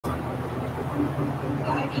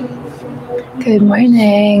Good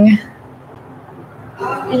morning.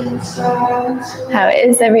 How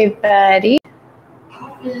is everybody?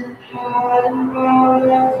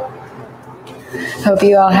 Hope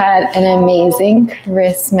you all had an amazing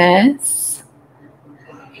Christmas.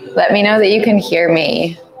 Let me know that you can hear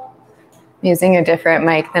me. I'm using a different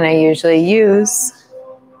mic than I usually use.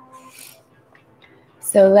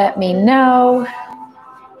 So let me know.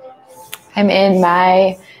 I'm in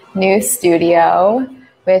my new studio,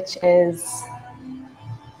 which is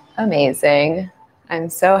amazing. I'm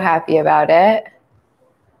so happy about it.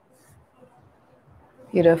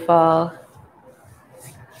 Beautiful.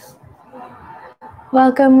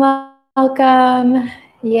 Welcome, welcome.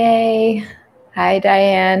 Yay. Hi,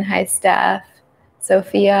 Diane. Hi, Steph.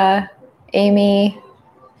 Sophia. Amy.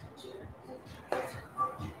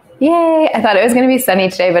 Yay. I thought it was going to be sunny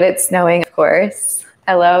today, but it's snowing, of course.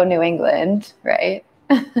 Hello, New England, right?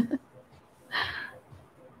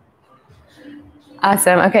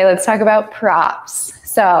 Awesome. Okay, let's talk about props.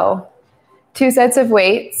 So, 2 sets of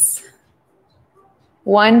weights,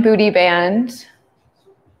 1 booty band.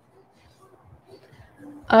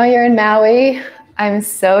 Oh, you're in Maui? I'm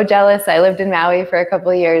so jealous. I lived in Maui for a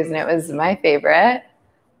couple of years and it was my favorite.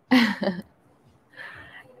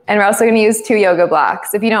 And we're also going to use 2 yoga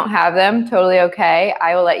blocks. If you don't have them, totally okay.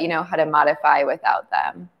 I will let you know how to modify without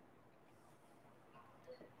them.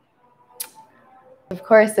 Of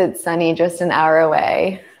course, it's sunny just an hour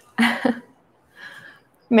away.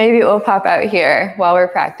 Maybe it will pop out here while we're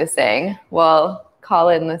practicing. We'll call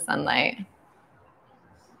in the sunlight.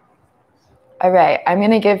 All right, I'm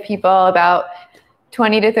going to give people about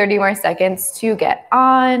 20 to 30 more seconds to get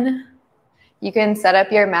on. You can set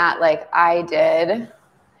up your mat like I did.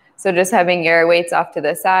 So just having your weights off to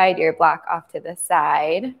the side, your block off to the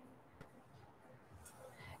side.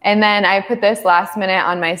 And then I put this last minute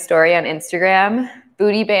on my story on Instagram.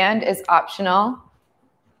 Booty band is optional.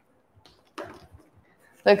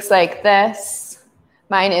 Looks like this.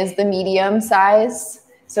 Mine is the medium size,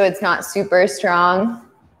 so it's not super strong.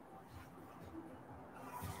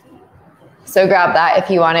 So grab that if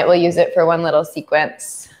you want it. We'll use it for one little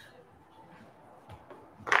sequence.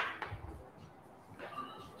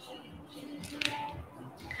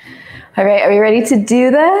 All right, are we ready to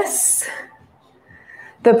do this?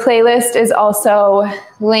 The playlist is also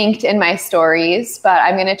linked in my stories, but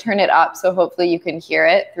I'm going to turn it up so hopefully you can hear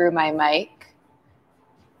it through my mic.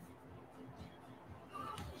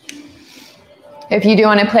 If you do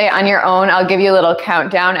want to play it on your own, I'll give you a little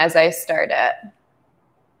countdown as I start it.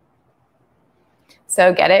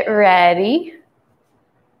 So get it ready.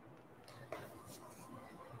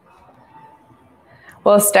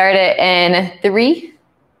 We'll start it in 3,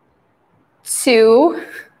 2,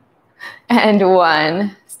 and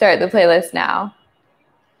 1. Start the playlist now.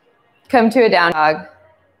 Come to a down dog.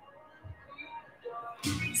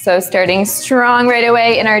 So starting strong right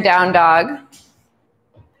away in our down dog.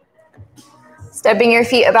 Stepping your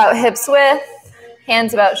feet about hips width,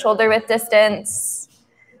 hands about shoulder width distance.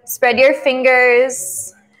 Spread your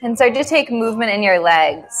fingers and start to take movement in your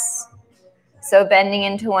legs. So bending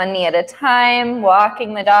into one knee at a time,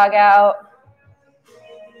 walking the dog out.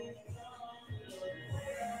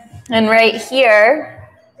 And right here,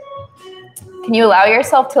 can you allow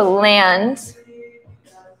yourself to land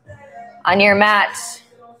on your mat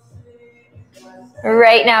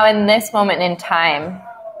right now in this moment in time?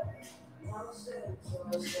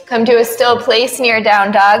 Come to a still place in your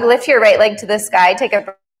down dog. Lift your right leg to the sky. Take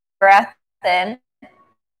a breath in.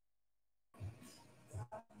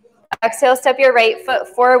 Exhale, step your right foot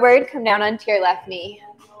forward. Come down onto your left knee.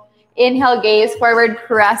 Inhale, gaze forward.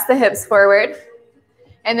 Press the hips forward.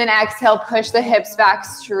 And then exhale, push the hips back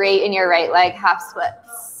straight in your right leg, half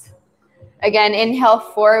splits. Again, inhale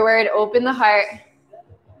forward, open the heart.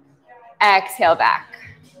 Exhale back.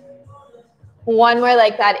 One more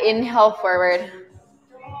like that. Inhale forward.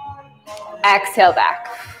 Exhale back.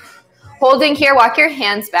 Holding here, walk your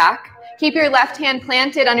hands back. Keep your left hand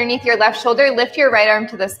planted underneath your left shoulder. Lift your right arm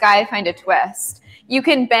to the sky. Find a twist. You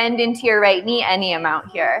can bend into your right knee any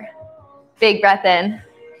amount here. Big breath in.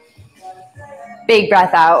 Big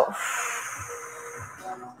breath out.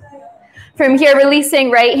 From here, releasing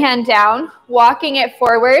right hand down, walking it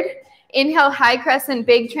forward. Inhale, high crescent,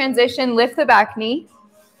 big transition. Lift the back knee.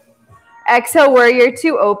 Exhale, warrior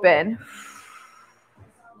 2, open.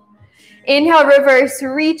 Inhale, reverse,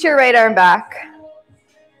 reach your right arm back.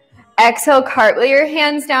 Exhale, cartwheel your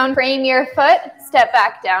hands down, frame your foot, step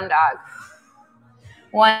back, down dog.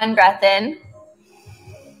 One breath in,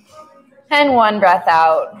 and one breath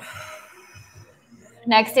out.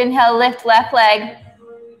 Next inhale, lift left leg.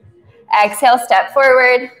 Exhale, step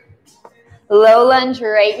forward. Low lunge,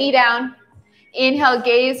 right knee down. Inhale,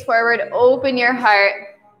 gaze forward, open your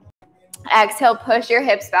heart. Exhale, push your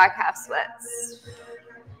hips back, half splits.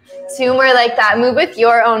 2 more like that. Move with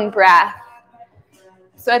your own breath.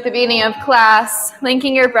 So at the beginning of class,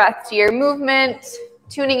 linking your breath to your movement,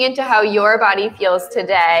 tuning into how your body feels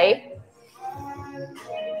today.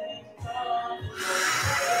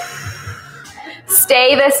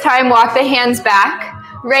 Stay this time, walk the hands back.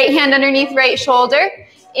 Right hand underneath right shoulder.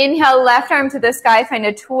 Inhale, left arm to the sky, find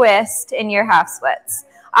a twist in your half splits.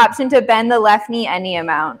 Option to bend the left knee any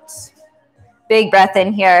amount. Big breath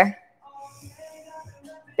in here.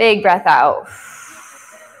 Big breath out.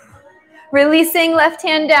 Releasing left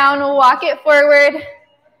hand down, walk it forward.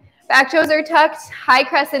 Back toes are tucked, high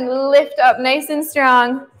crescent, lift up nice and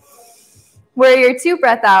strong. Warrior 2,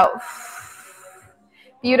 breath out.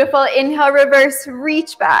 Beautiful, inhale, reverse,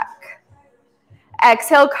 reach back.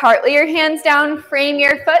 Exhale, cartwheel your hands down, frame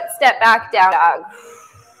your foot, step back, down dog.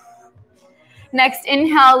 Next,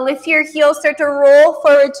 inhale, lift your heels, start to roll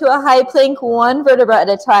forward to a high plank, 1 vertebra at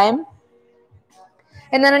a time.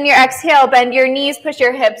 And then on your exhale, bend your knees, push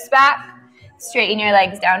your hips back, straighten your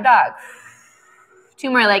legs, down dog.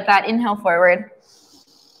 2 more like that. Inhale forward.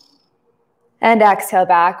 And exhale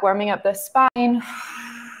back, warming up the spine.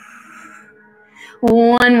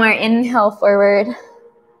 1 more. Inhale forward.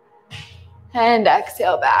 And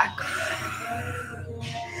exhale back.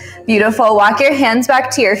 Beautiful. Walk your hands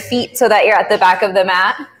back to your feet so that you're at the back of the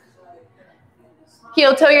mat.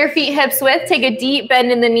 Heel toe your feet hips width. Take a deep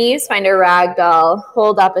bend in the knees. Find a ragdoll.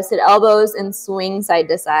 Hold opposite elbows and swing side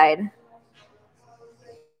to side.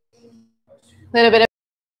 Little bit of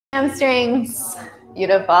hamstrings.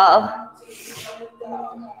 Beautiful.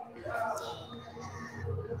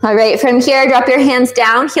 All right, from here, drop your hands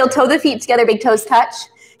down. Heel toe the feet together, big toes touch.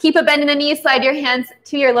 Keep a bend in the knees. Slide your hands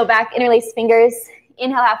to your low back. Interlace fingers.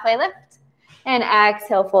 Inhale, halfway lift. And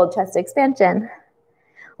exhale, fold chest expansion.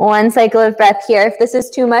 1 cycle of breath here. If this is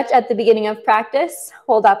too much at the beginning of practice,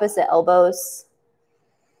 hold opposite elbows.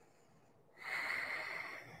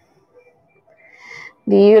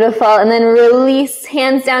 Beautiful. And then release,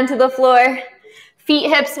 hands down to the floor. Feet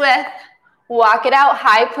hips width. Walk it out,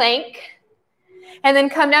 high plank. And then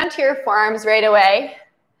come down to your forearms right away.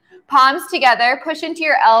 Palms together, push into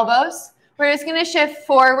your elbows. We're just going to shift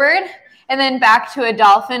forward and then back to a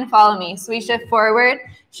dolphin. Follow me. So we shift forward,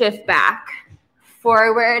 shift back.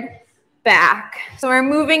 Forward, back. So we're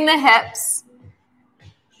moving the hips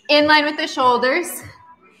in line with the shoulders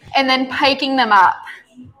and then piking them up.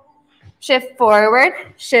 Shift forward,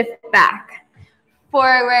 shift back.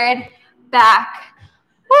 Forward, back.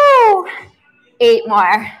 Woo! 8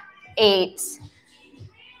 more. 8,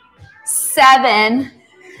 7.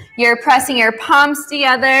 You're pressing your palms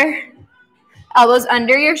together. Elbows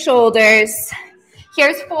under your shoulders.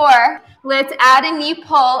 Here's 4. Let's add a knee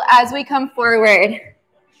pull as we come forward.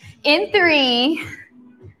 In 3,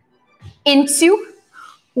 in 2,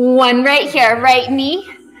 1 right here. Right knee,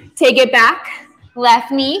 take it back.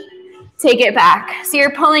 Left knee, take it back. So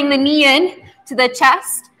you're pulling the knee in to the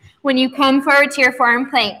chest when you come forward to your forearm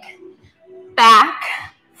plank. Back,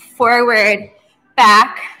 forward,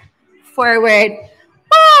 back, forward.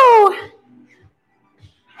 Woo!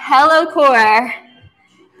 Hello, core.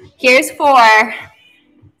 Here's 4.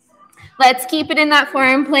 Let's keep it in that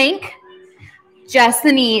forearm plank. Just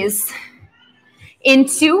the knees. In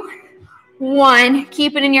 2, 1.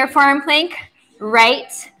 Keep it in your forearm plank.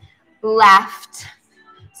 Right, left.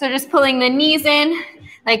 So just pulling the knees in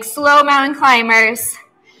like slow mountain climbers.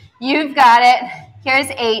 You've got it. Here's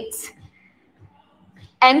 8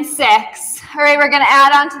 and 6. All right, we're going to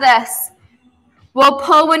add on to this. We'll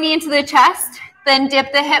pull 1 knee into the chest, then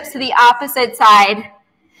dip the hips to the opposite side.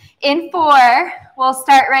 In 4, we'll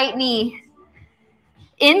start right knee.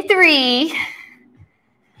 In 3,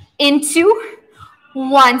 in 2,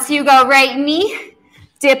 1. So you go right knee,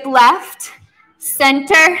 dip left,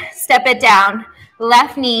 center, step it down.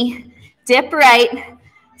 Left knee, dip right,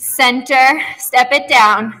 center, step it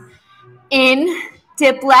down. In,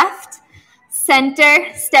 dip left,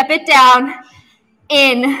 center, step it down.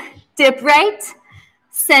 In, dip right,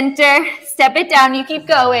 center, step it down. You keep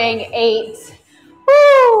going. 8.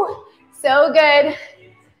 Woo! So good.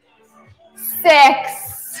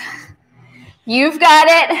 6. You've got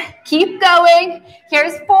it. Keep going.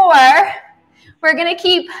 Here's 4. We're going to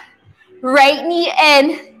keep right knee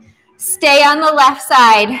in. Stay on the left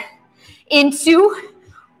side. In 2,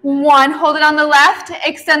 1. Hold it on the left.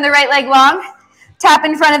 Extend the right leg long. Tap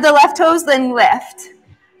in front of the left toes, then lift.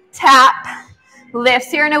 Tap. Lift.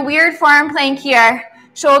 So you're in a weird forearm plank here.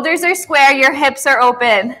 Shoulders are square. Your hips are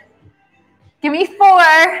open. Give me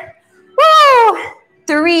 4. Woo!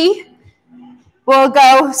 3, We'll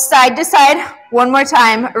go side to side one more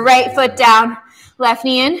time. Right foot down, left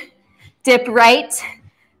knee in, dip right,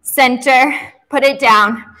 center, put it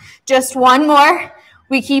down. Just one more.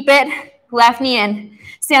 We keep it, left knee in.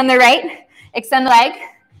 Stay on the right, extend the leg,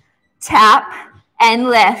 tap and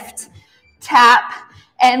lift. Tap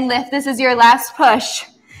and lift. This is your last push.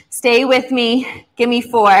 Stay with me. Give me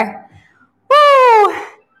 4. Woo!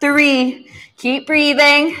 3. Keep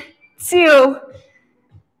breathing. 2.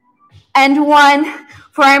 And 1.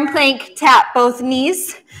 Forearm plank. Tap both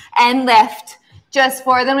knees and lift. Just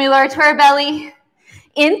 4. Then we lower to our belly.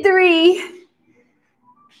 In 3.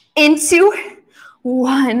 In 2.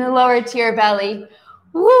 1. Lower to your belly.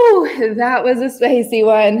 Woo! That was a spicy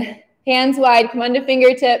one. Hands wide. Come onto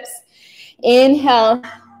fingertips. Inhale.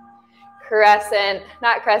 Crescent.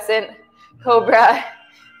 Not crescent. Cobra.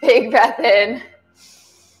 Big breath in.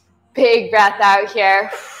 Big breath out here.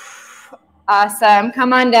 Awesome.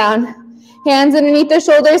 Come on down. Hands underneath the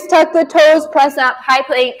shoulders. Tuck the toes. Press up. High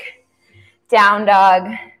plank. Down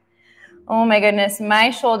dog. Oh my goodness. My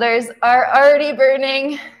shoulders are already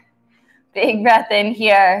burning. Big breath in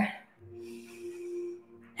here.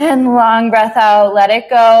 And long breath out. Let it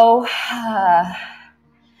go.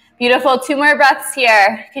 Beautiful. 2 more breaths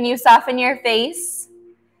here. Can you soften your face?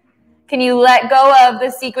 Can you let go of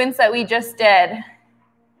the sequence that we just did?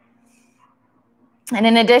 And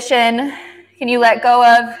in addition, can you let go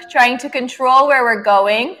of trying to control where we're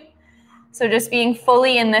going? So just being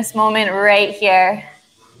fully in this moment right here.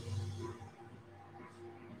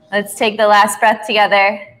 Let's take the last breath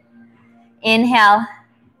together. Inhale.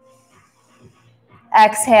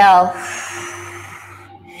 Exhale.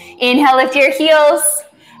 Inhale, lift your heels.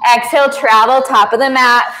 Exhale, travel top of the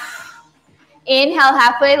mat. Inhale,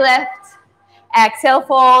 halfway lift. Exhale,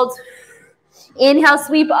 fold. Inhale,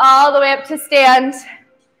 sweep all the way up to stand.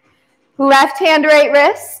 Left hand, right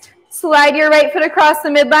wrist. Slide your right foot across the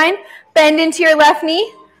midline. Bend into your left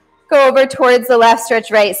knee. Go over towards the left, stretch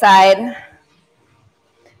right side.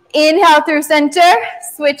 Inhale through center.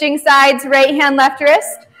 Switching sides, right hand, left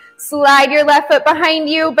wrist. Slide your left foot behind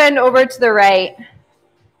you. Bend over to the right.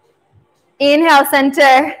 Inhale,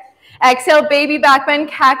 center. Exhale, baby back bend.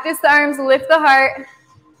 Cactus the arms. Lift the heart.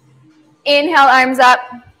 Inhale, arms up.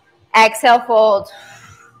 Exhale, fold.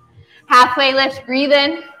 Halfway lift, breathe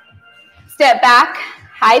in. Step back,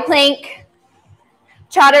 high plank.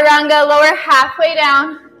 Chaturanga, lower halfway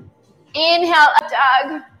down. Inhale, up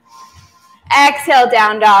dog. Exhale,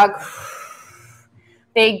 down dog.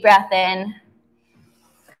 Big breath in.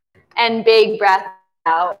 And big breath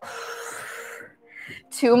out.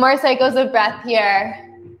 2 more cycles of breath here.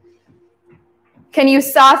 Can you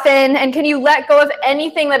soften and can you let go of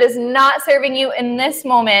anything that is not serving you in this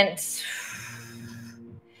moment?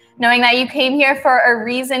 Knowing that you came here for a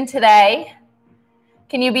reason today,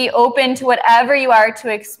 can you be open to whatever you are to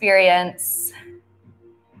experience?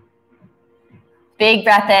 Big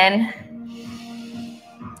breath in.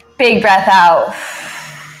 Big breath out.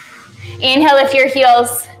 Inhale, lift your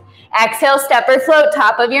heels. Exhale, step or float,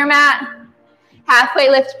 top of your mat. Halfway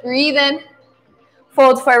lift, breathe in.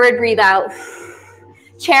 Fold forward, breathe out.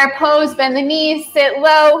 Chair pose, bend the knees, sit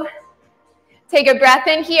low. Take a breath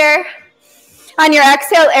in here. On your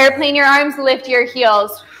exhale, airplane your arms, lift your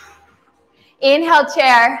heels. Inhale,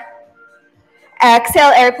 chair.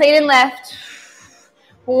 Exhale, airplane and lift.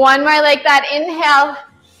 1 more like that. Inhale.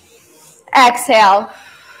 Exhale.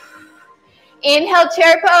 Inhale,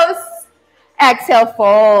 chair pose. Exhale,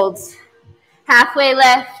 fold. Halfway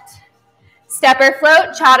lift. Step or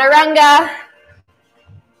float, chaturanga.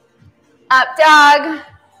 Up dog.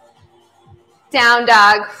 Down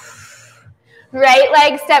dog. Right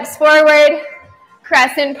leg steps forward.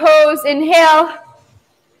 Crescent pose. Inhale.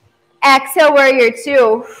 Exhale, warrior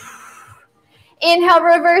 2. Inhale,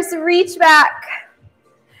 reverse, reach back.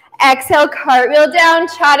 Exhale, cartwheel down,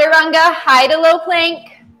 chaturanga, high to low plank.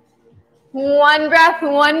 1 breath,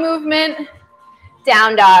 1 movement.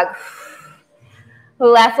 Down dog.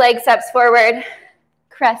 Left leg steps forward.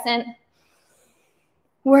 Crescent.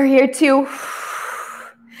 Warrior 2.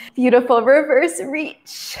 Beautiful reverse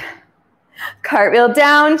reach. Cartwheel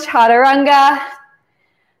down, chaturanga.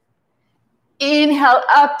 Inhale,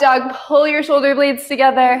 up dog. Pull your shoulder blades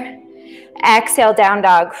together. Exhale, down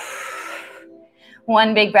dog.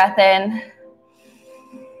 1 big breath in.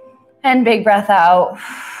 And big breath out.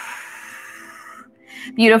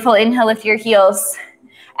 Beautiful. Inhale, lift your heels.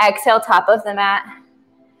 Exhale, top of the mat.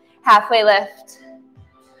 Halfway lift.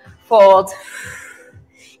 Fold.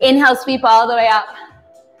 Inhale, sweep all the way up.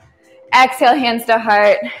 Exhale, hands to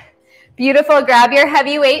heart. Beautiful. Grab your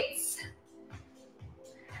heavy weights.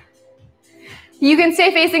 You can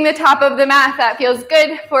stay facing the top of the mat if that feels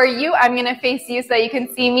good for you. I'm gonna face you so that you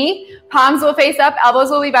can see me. Palms will face up, elbows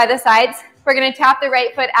will be by the sides. We're gonna tap the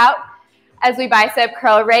right foot out as we bicep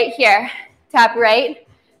curl right here. Tap right,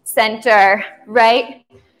 center, right,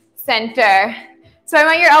 center. So I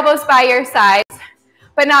want your elbows by your sides,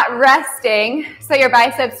 but not resting, so your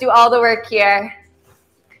biceps do all the work here.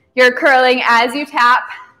 You're curling as you tap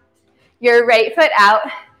your right foot out.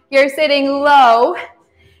 You're sitting low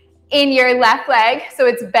in your left leg, so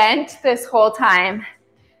it's bent this whole time.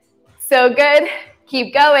 So good.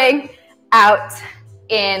 Keep going. Out,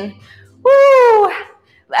 in. Woo!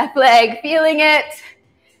 Left leg, feeling it.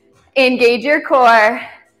 Engage your core.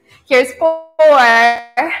 Here's 4.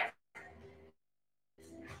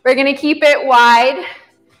 We're gonna keep it wide.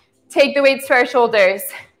 Take the weights to our shoulders.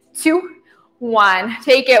 2, 1.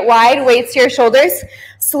 Take it wide, weights to your shoulders.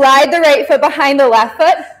 Slide the right foot behind the left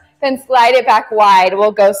foot, then slide it back wide.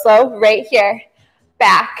 We'll go slow right here.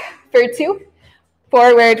 Back for 2,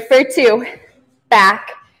 forward for 2,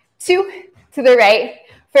 back 2, to the right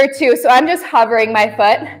for 2. So I'm just hovering my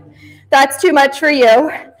foot. That's too much for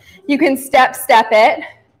you. You can step it,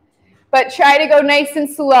 but try to go nice and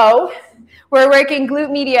slow. We're working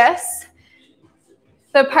glute medius,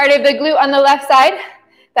 the part of the glute on the left side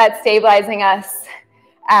that's stabilizing us.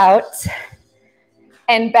 Out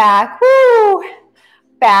and back, woo,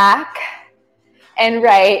 back and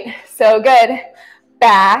right. So good.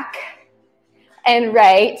 Back and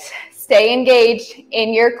right. Stay engaged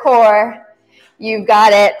in your core. You've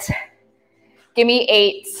got it. Give me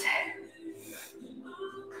 8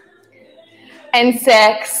 and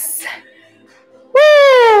 6.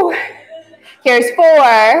 Woo! Here's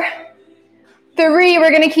 4, 3.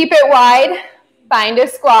 We're gonna keep it wide. Find a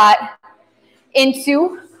squat.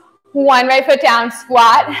 Into 1, right foot down,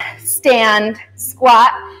 squat, stand,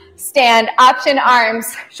 squat, stand. Option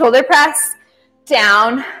arms, shoulder press,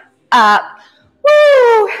 down, up.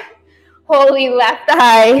 Woo! Holy left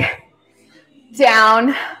thigh,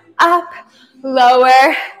 down, up,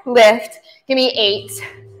 lower, lift. Give me 8,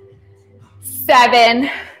 7,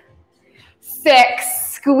 6.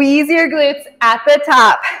 Squeeze your glutes at the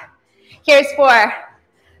top. Here's 4.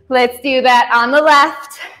 Let's do that on the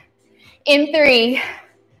left. In 3,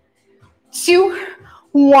 2,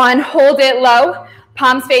 1. Hold it low.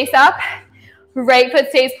 Palms face up. Right foot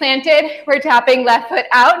stays planted. We're tapping left foot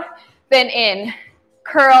out. Then in.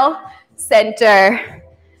 Curl, center.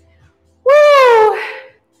 Woo!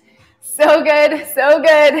 So good, so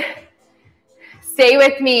good. Stay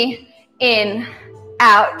with me. In,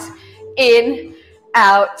 out, in,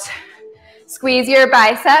 out. Squeeze your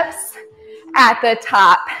biceps at the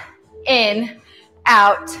top. In,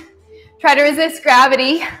 out. Try to resist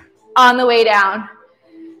gravity on the way down.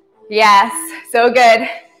 Yes, so good.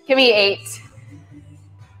 Give me 8,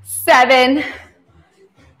 7,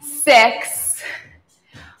 6,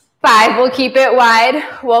 5. We'll keep it wide.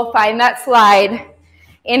 We'll find that slide.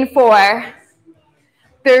 In 4,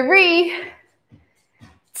 3,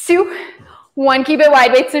 2, 1. Keep it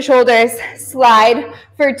wide. Weights to shoulders. Slide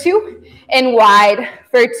for 2 and wide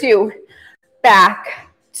for 2. Back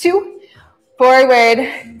 2.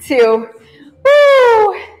 Forward 2.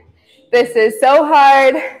 Woo! This is so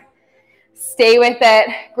hard. Stay with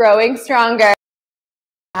it. Growing stronger.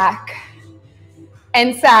 Back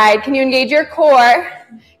and side. Can you engage your core?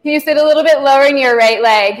 Can you sit a little bit lower in your right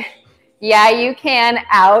leg? Yeah, you can.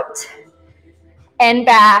 Out and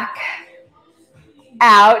back.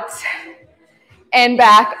 Out and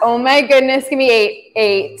back. Oh my goodness. Give me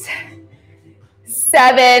 8,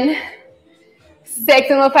 7, 6,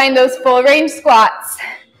 and we'll find those full range squats.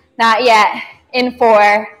 Not yet. In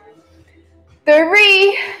 4,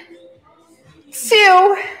 3,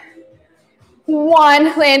 2,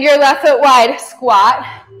 1. Land your left foot wide. Squat,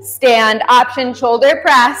 stand, option shoulder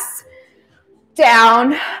press.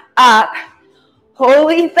 Down, up.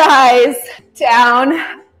 Holy thighs. Down,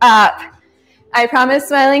 up. I promise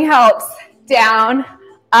smiling helps. Down,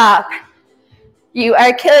 up. You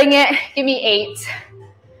are killing it. Give me 8,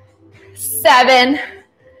 7,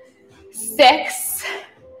 6,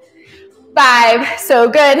 5. So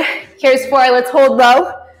good. Here's 4. Let's hold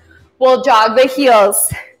low. We'll jog the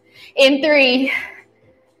heels. In 3,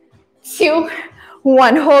 2,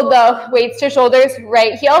 1. Hold low. Weights to shoulders.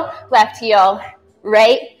 Right heel,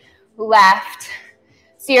 right, left.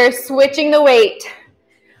 So you're switching the weight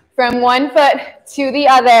from one foot to the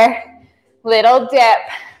other. Little dip.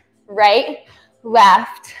 Right,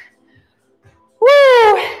 left.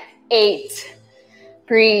 Woo! 8.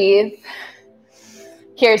 Breathe.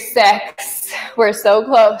 Here's 6. We're so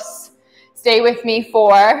close. Stay with me.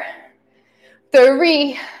 4,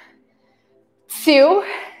 3, 2,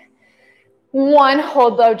 1.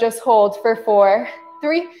 Hold low, just hold for 4,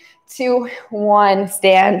 3, 2, 1.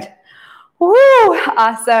 Stand. Woo,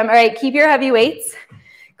 awesome. All right, keep your heavy weights.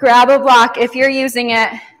 Grab a block if you're using it.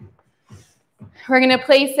 We're going to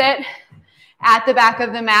place it at the back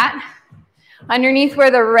of the mat, underneath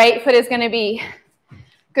where the right foot is going to be.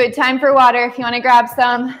 Good time for water if you want to grab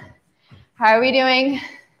some. How are we doing?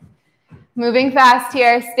 Moving fast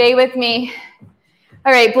here. Stay with me.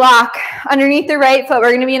 All right, block. Underneath the right foot, we're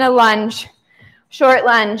going to be in a lunge. Short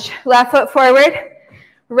lunge. Left foot forward.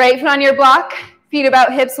 Right foot on your block. Feet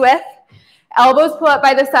about hips width. Elbows pull up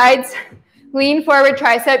by the sides. Lean forward,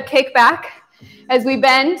 tricep kick back. As we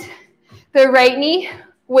bend the right knee,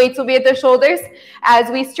 weights will be at the shoulders. As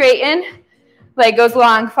we straighten, leg goes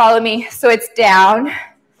long. Follow me. So it's down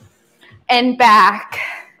and back.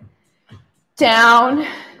 Down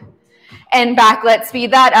and back. Let's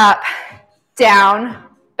speed that up. Down,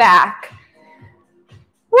 back.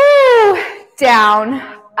 Woo! Down,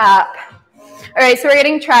 up. All right, so we're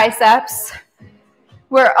getting triceps.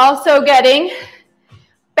 We're also getting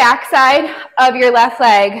backside of your left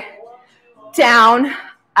leg. Down,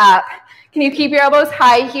 up. Can you keep your elbows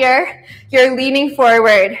high here? You're leaning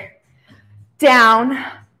forward. Down,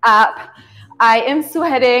 up. I am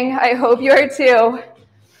sweating. I hope you are too.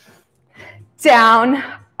 Down,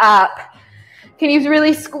 up. Can you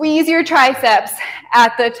really squeeze your triceps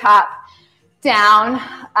at the top? Down,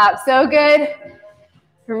 up. So good.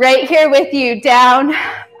 Right here with you. Down,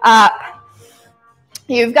 up.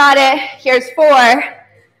 You've got it. Here's 4,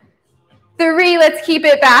 3. Let's keep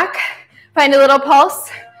it back. Find a little pulse.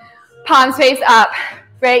 Palms face up.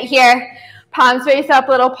 Right here. Palms face up,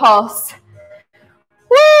 little pulse.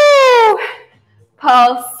 Woo!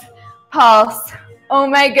 Pulse, pulse. Oh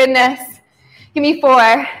my goodness. Give me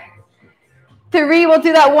 4, 3. We'll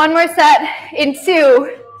do that one more set in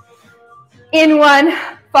 2. In 1.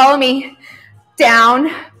 Follow me. Down,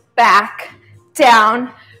 back,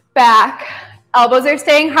 down, back. Elbows are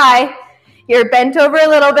staying high. You're bent over a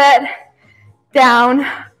little bit. Down,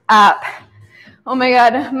 up. Oh my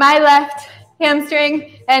God. My left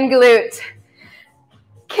hamstring and glute.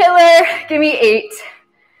 Killer. Give me 8,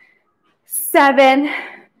 7,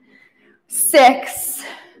 6,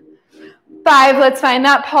 5. Let's find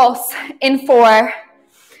that pulse in 4,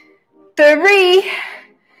 3,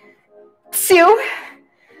 2,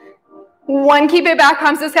 1. Keep it back.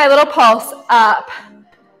 Palms to the sky. Little pulse. Up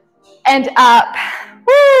and up.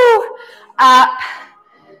 Woo! Up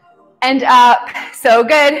and up. So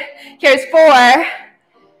good. Here's 4.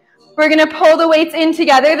 We're going to pull the weights in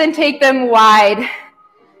together, then take them wide.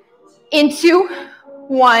 Into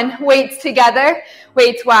 1. Weights together.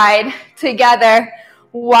 Weights wide. Together.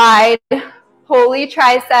 Wide. Holy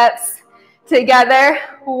triceps. Together.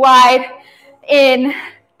 Wide. In.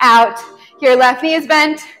 Out. Your left knee is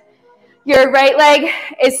bent. Your right leg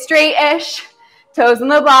is straight-ish. Toes on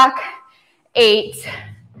the block. 8,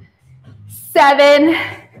 7,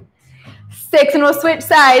 6, and we'll switch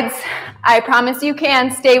sides. I promise you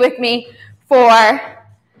can. Stay with me. 4,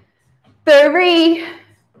 3,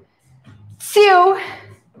 2,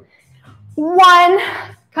 1.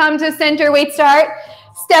 Come to center. Weight start.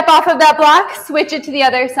 Step off of that block. Switch it to the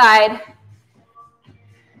other side.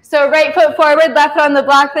 So right foot forward, left foot on the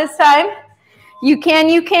block this time. You can.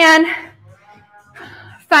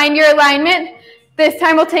 Find your alignment. This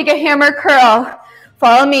time we'll take a hammer curl.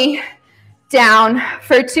 Follow me. Down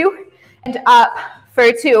for 2 and up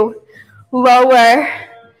for 2. Lower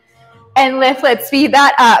and lift. Let's speed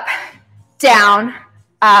that up. Down,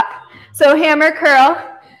 up. So hammer curl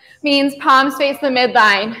means palms face the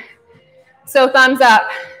midline. So thumbs up,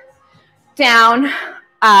 down,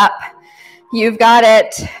 up. You've got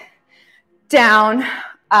it. Down,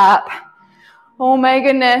 up. Oh my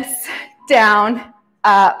goodness. Down,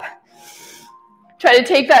 up. Try to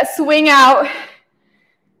take that swing out.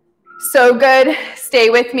 So good. Stay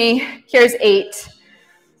with me. Here's 8.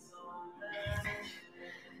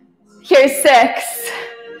 Here's 6.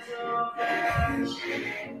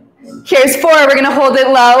 Here's 4. We're going to hold it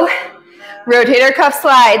low. Rotator cuff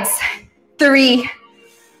slides. 3,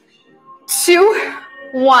 2,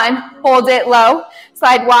 1. Hold it low.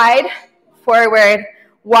 Slide wide, forward,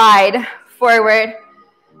 wide, forward,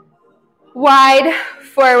 wide,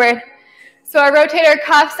 forward. So our rotator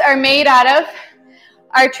cuffs are made out of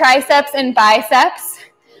our triceps and biceps.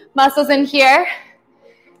 Muscles in here,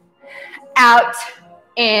 out,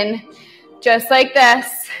 in, just like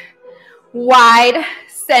this. Wide,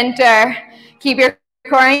 center. Keep your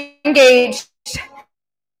core engaged.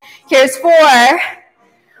 Here's 4.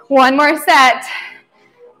 One more set.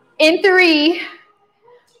 In 3,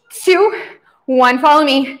 2, 1. Follow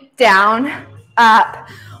me. Down, up.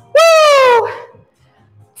 Woo!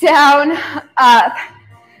 Down, up.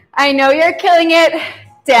 I know you're killing it.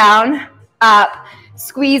 Down, up.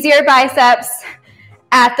 Squeeze your biceps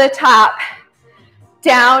at the top.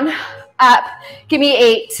 Down, up. Give me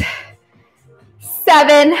 8,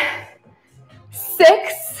 7,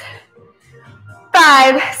 6,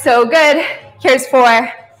 5. So good. Here's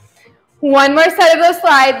 4. One more set of those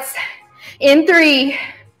slides. In 3,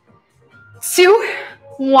 2,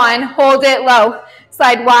 1. Hold it low.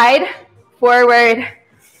 Slide wide, forward,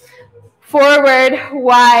 forward,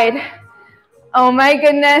 wide. Oh my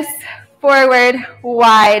goodness. Forward,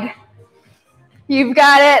 wide. You've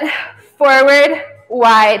got it. Forward,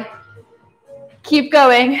 wide. Keep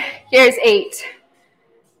going. Here's 8,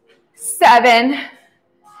 7,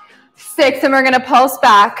 6, and we're going to pulse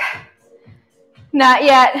back. Not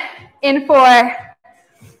yet. In 4,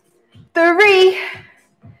 3,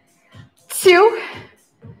 2,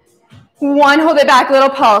 1. Hold it back. Little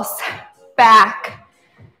pulse. Back.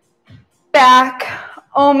 Back.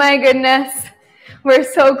 Oh my goodness. We're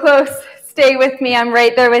so close. Stay with me. I'm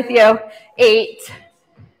right there with you. 8,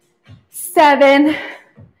 7,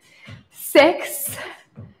 6,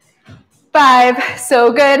 5.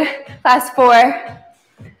 So good. Last 4,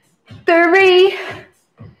 3,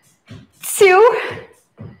 2,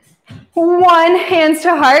 1. Hands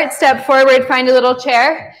to heart. Step forward. Find a little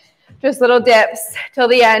chair. Just little dips till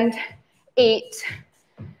the end. 8,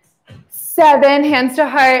 7. Hands to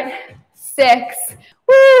heart. 6.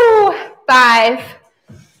 Woo! 5.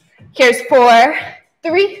 Here's 4,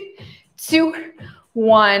 3, 2,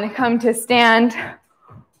 1. Come to stand.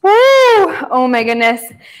 Woo! Oh my goodness.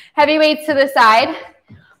 Heavy weights to the side.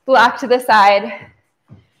 Block to the side.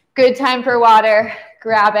 Good time for water.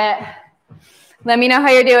 Grab it. Let me know how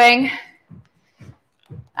you're doing.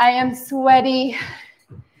 I am sweaty.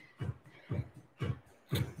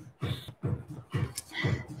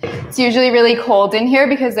 It's usually really cold in here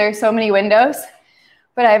because there's so many windows,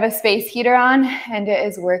 but I have a space heater on and it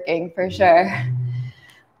is working for sure.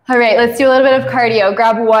 All right, let's do a little bit of cardio.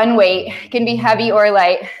 Grab one weight. It can be heavy or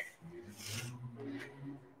light.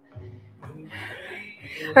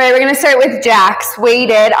 All right, we're going to start with jacks,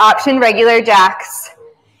 weighted, option regular jacks.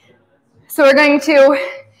 So we're going to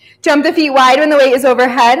jump the feet wide when the weight is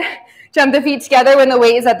overhead. Jump the feet together when the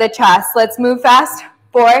weight is at the chest. Let's move fast.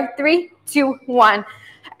 4, 3, 2, 1.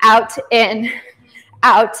 Out, in,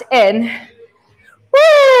 out, in.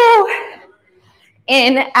 Woo!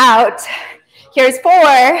 In, out. Here's 4,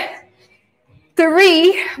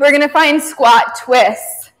 3. We're going to find squat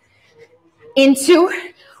twists. Into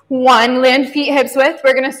 1. Land feet hips width.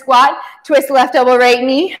 We're going to squat, twist left elbow, right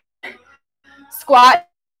knee. Squat,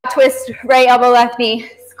 twist, right elbow, left knee.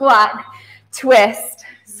 Squat, twist,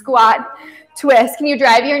 squat, twist. Can you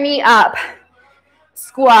drive your knee up?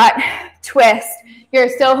 Squat, twist. You're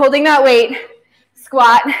still holding that weight.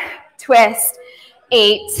 Squat, twist.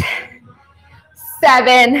 8,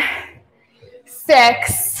 7,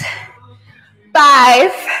 6,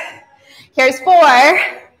 5. Here's 4,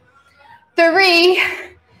 3.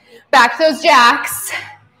 Back those jacks.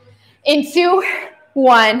 Into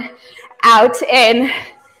 1. Out, in.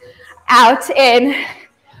 Out, in.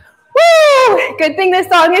 Woo! Good thing this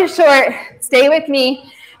song is short. Stay with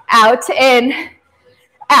me. Out, in.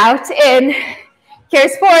 Out, in.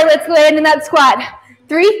 Here's 4. Let's land in that squat.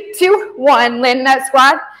 3, 2, 1. Land in that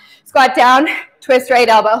squat. Squat down. Twist right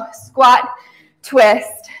elbow. Squat,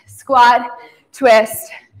 twist. Squat,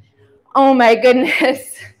 twist. Oh my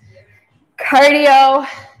goodness. Cardio.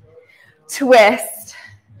 Twist.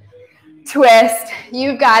 Twist.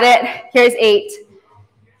 You've got it. Here's 8,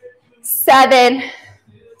 7,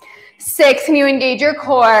 6. Can you engage your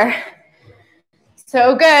core?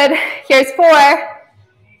 So good. Here's 4,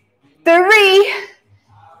 3,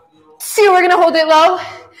 2. We're going to hold it low.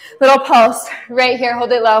 Little pulse right here.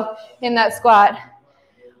 Hold it low in that squat.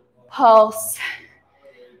 Pulse.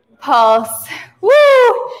 Pulse. Woo!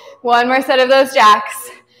 One more set of those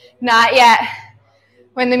jacks. Not yet.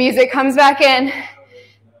 When the music comes back in,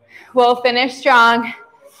 we'll finish strong.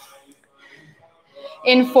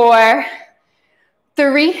 In 4,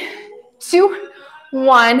 3, 2,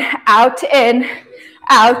 1. Out, in.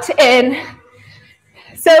 Out, in.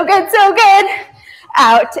 So good, so good.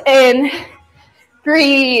 Out, in.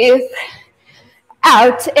 Breathe.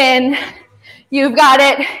 Out, in. You've got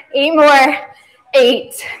it. 8 more.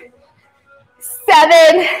 8,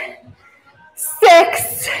 7,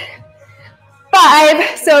 6,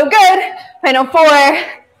 5. So good. Final 4,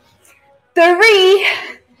 3,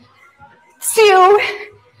 2,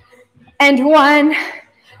 and 1.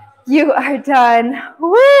 You are done.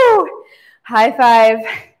 Woo! High five.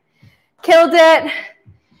 Killed it.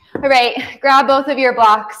 All right, grab both of your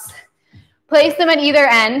blocks. Place them at either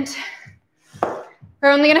end.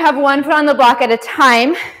 We're only gonna have one foot on the block at a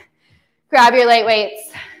time. Grab your light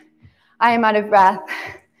weights. I am out of breath.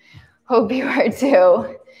 Hope you are too.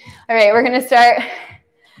 All right, we're gonna start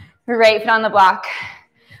right foot on the block.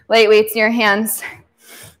 Light weights in your hands.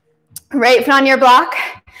 Right foot on your block.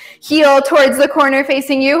 Heel towards the corner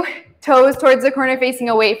facing you. Toes towards the corner facing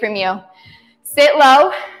away from you. Sit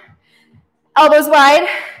low. Elbows wide.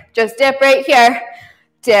 Just dip right here.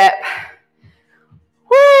 Dip.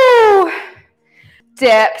 Woo!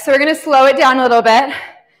 Dip. So we're gonna slow it down a little bit.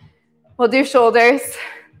 We'll do shoulders.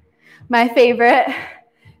 My favorite.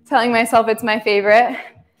 Telling myself it's my favorite.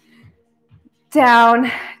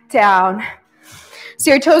 Down, down. So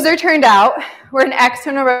your toes are turned out. We're in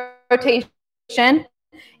external rotation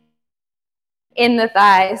in the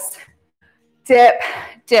thighs. Dip,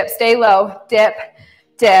 dip, stay low. Dip,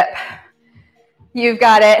 dip. You've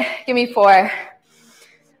got it. Give me 4.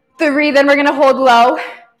 3, then we're gonna hold low.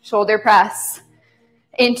 Shoulder press.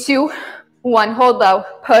 In 2, 1, hold low.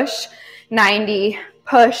 Push, 90,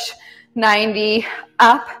 push, 90,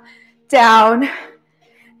 up, down.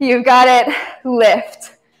 You've got it.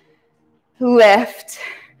 Lift, lift.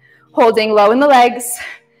 Holding low in the legs,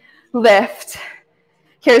 lift.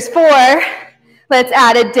 Here's 4. Let's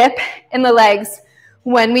add a dip in the legs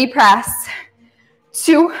when we press.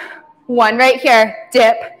 2, 1, right here.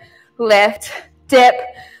 Dip, lift, dip,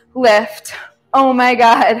 lift. Oh my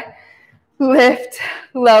God. Lift,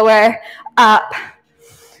 lower, up,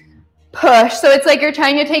 push. So it's like you're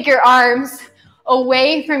trying to take your arms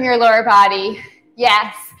away from your lower body.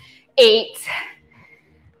 Yes. 8,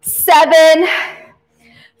 7,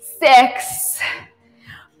 6,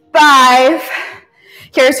 5.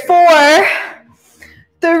 Here's 4,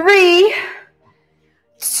 3,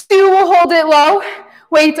 2. We'll hold it low.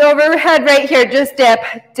 Weights overhead right here. Just dip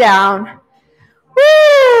down.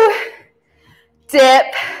 Woo! Dip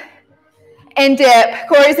and dip.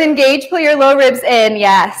 Core is engaged. Pull your low ribs in.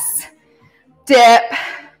 Yes. Dip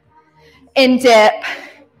and dip.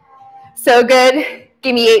 So good.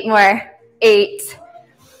 Give me 8 more. 8,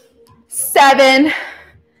 7,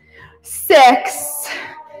 6,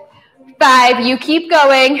 5. You keep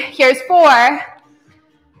going. Here's 4,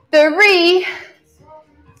 3,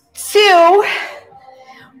 2,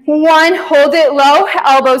 1. Hold it low.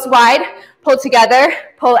 Elbows wide. Pull together.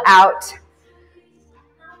 Pull out.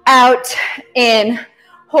 Out, in.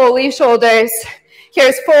 Holy shoulders.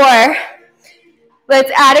 Here's 4.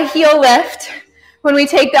 Let's add a heel lift. When we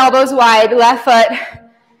take the elbows wide, left foot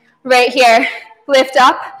right here. Lift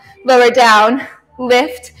up, lower down.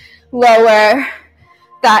 Lift, lower.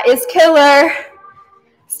 That is killer.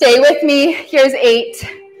 Stay with me. Here's 8,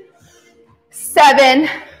 7,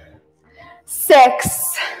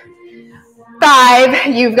 6, 5.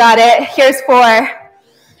 You've got it. Here's 4.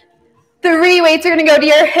 3. Weights are going to go to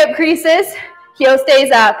your hip creases. Heel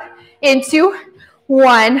stays up. In 2,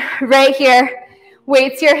 1. Right here.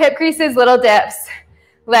 Weights to your hip creases, little dips.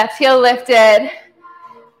 Left heel lifted.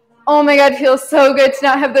 Oh my God, feels so good to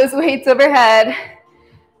not have those weights overhead.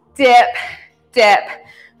 Dip, dip.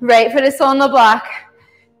 Right foot is still on the block.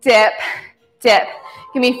 Dip, dip.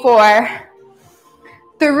 Give me 4,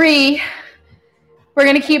 3. We're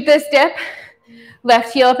going to keep this dip.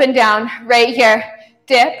 Left heel up and down. Right here.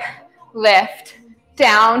 Dip, lift,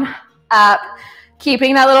 down, up.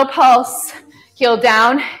 Keeping that little pulse. Heel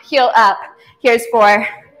down, heel up. Here's 4,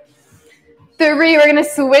 3. We're going to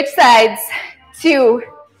switch sides. 2,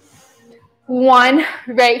 1.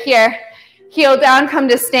 Right here. Heel down, come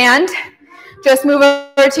to stand. Just move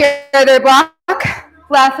over to your other block.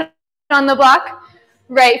 Left foot on the block.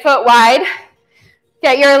 Right foot wide.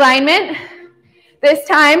 Get your alignment. This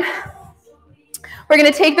time, we're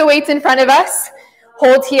going to take the weights in front of us.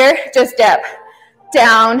 Hold here. Just dip.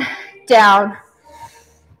 Down, down.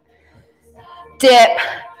 Dip,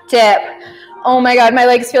 dip. Oh my God, my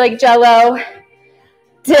legs feel like Jell-O.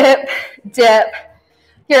 Dip, dip.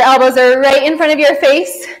 Your elbows are right in front of your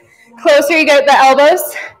face. Closer you get the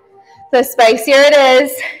elbows, the spicier it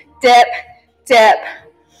is. Dip, dip.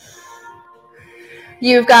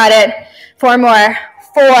 You've got it. 4 more.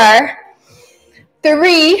 4,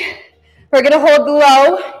 3. We're going to hold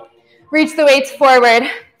low. Reach the weights forward.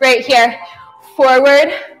 Right here.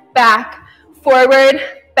 Forward, back. Forward,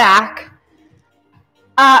 back.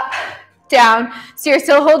 Up, down. So you're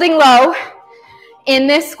still holding low in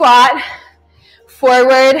this squat.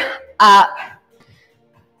 Forward, up.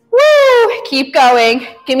 Woo! Keep going.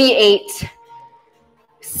 Give me 8,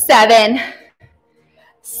 7,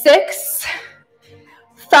 6,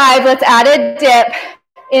 5. Let's add a dip.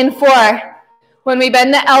 In 4. When we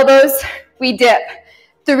bend the elbows, we dip.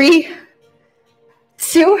 3,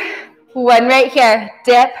 2, One right here.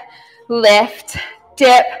 Dip, lift,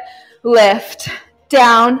 dip, lift,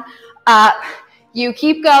 down, up. You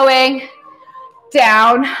keep going.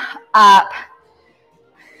 Down, up.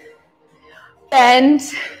 Bend,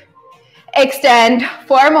 extend.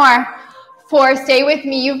 4 more. 4, stay with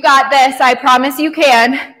me. You've got this. I promise you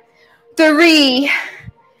can. 3,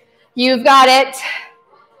 you've got it.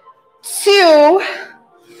 2,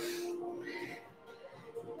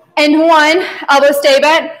 and 1. Elbows stay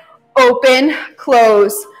bent. Open,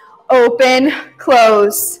 close, open,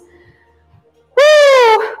 close.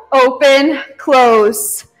 Woo! Open,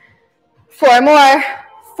 close. 4 more.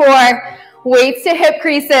 4. Weights to hip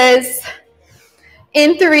creases.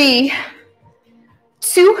 In 3,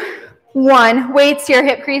 2, 1. Weights to your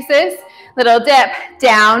hip creases. Little dip.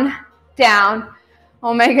 Down, down.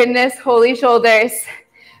 Oh my goodness, holy shoulders.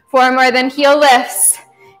 4 more, then heel lifts.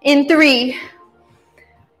 In 3,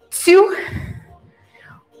 2,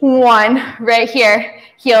 1. Right here.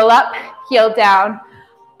 Heel up, heel down.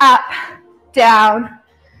 Up, down,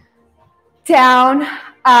 down,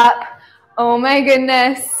 up. Oh my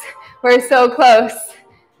goodness. We're so close.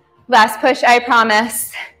 Last push, I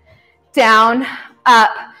promise. Down,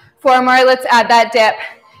 up. 4 more. Let's add that dip.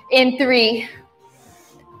 In 3,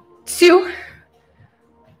 2,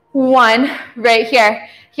 1. Right here.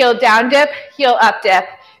 Heel down dip, heel up dip.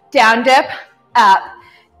 Down dip, up.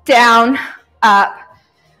 Down, up.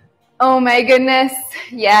 Oh my goodness.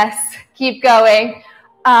 Yes. Keep going.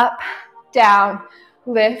 Up, down,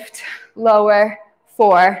 lift, lower.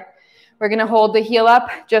 4. We're going to hold the heel up,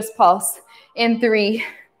 just pulse. In 3,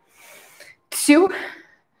 2,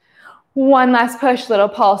 1. Last push, little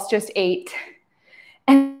pulse, just 8.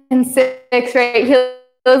 And 6, right,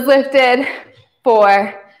 heels lifted.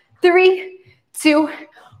 4, 3, 2,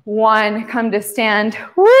 1. Come to stand.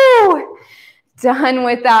 Woo! Done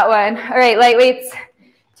with that one. All right, light weights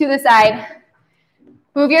to the side.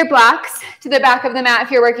 Move your blocks to the back of the mat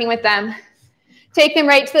if you're working with them. Take them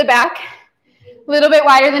right to the back. A little bit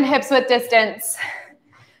wider than hips width distance.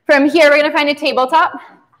 From here, we're going to find a tabletop.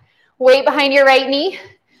 Weight behind your right knee.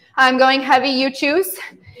 I'm going heavy, you choose.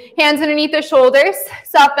 Hands underneath the shoulders.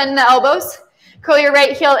 Soft bend the elbows. Curl your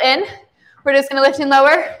right heel in. We're just going to lift and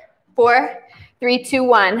lower. 4, 3, 2,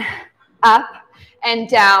 1. Up and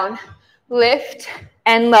down. Lift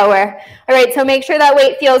and lower. All right, so make sure that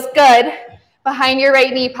weight feels good behind your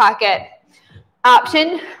right knee pocket.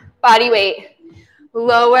 Option, body weight.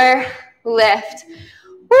 Lower, lift.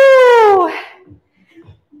 Woo!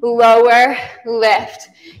 Lower, lift.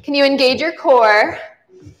 Can you engage your core?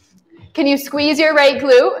 Can you squeeze your right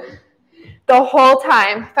glute the whole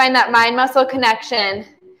time? Find that mind-muscle connection.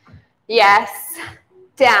 Yes.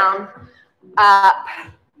 Down, up,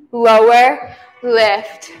 lower,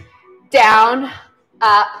 lift, down,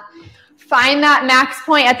 up. Find that max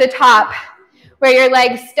point at the top where your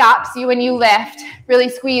leg stops you when you lift. Really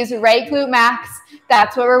squeeze right glute max.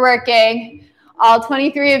 That's what we're working. All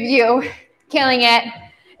 23 of you, killing it.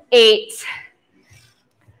 8,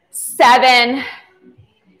 7,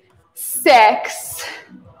 6,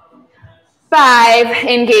 5,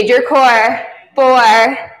 engage your core.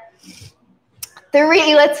 4,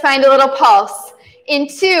 3, let's find a little pulse. In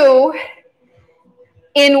 2,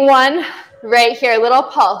 in 1, right here, little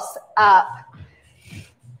pulse. Up,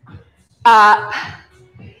 up,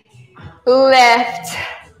 lift,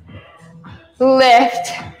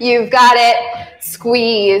 lift. You've got it.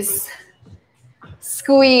 Squeeze,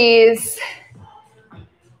 squeeze,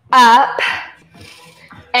 up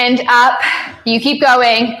and up. You keep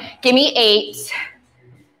going. Give me 8,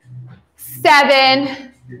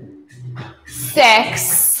 7,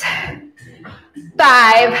 6,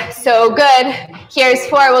 5. So good. Here's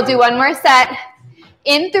 4. We'll do one more set.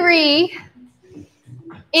 In 3,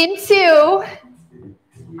 in 2,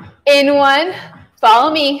 in 1.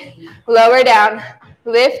 Follow me. Lower down.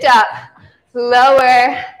 Lift up.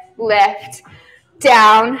 Lower. Lift.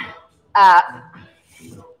 Down. Up.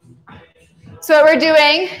 So what we're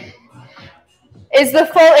doing is the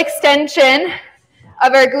full extension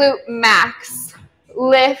of our glute max.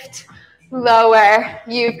 Lift. Lower.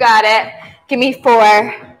 You've got it. Give me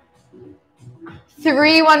 4,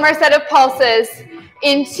 3. One more set of pulses.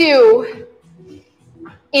 In 2,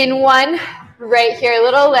 in 1, right here,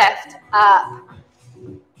 little lift, up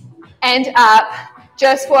and up,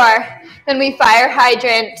 just 4. Then we fire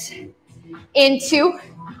hydrant. In 2,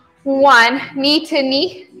 1, knee to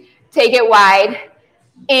knee, take it wide,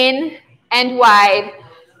 in and wide,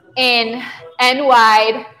 in and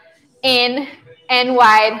wide, in and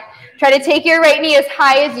wide. Try to take your right knee as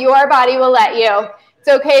high as your body will let you. It's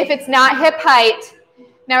okay if it's not hip height.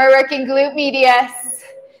 Now we're working glute medius.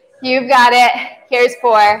 You've got it. Here's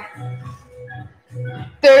 4,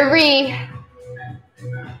 3,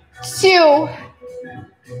 2,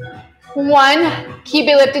 1. Keep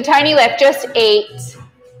it lifted, tiny lift, just 8.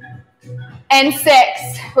 And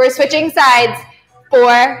 6. We're switching sides.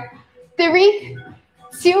 4, 3,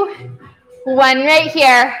 2, 1. Right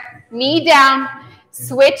here. Knee down.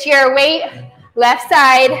 Switch your weight. Left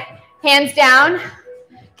side. Hands down.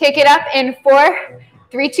 Kick it up in 4,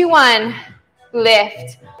 3, 2, 1.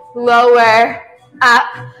 Lift. Lower. Up.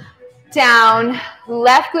 Down.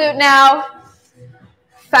 Left glute now.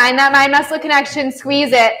 Find that mind muscle connection.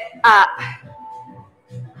 Squeeze it. Up.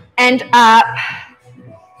 And up.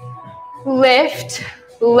 Lift.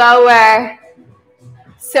 Lower.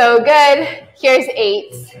 So good. Here's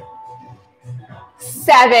 8,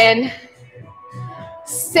 7,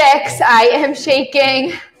 6. I am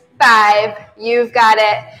shaking. 5. You've got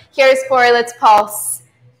it. Here's 4. Let's pulse.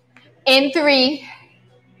 In 3,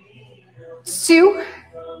 2,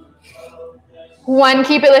 1.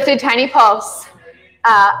 Keep it lifted. Tiny pulse.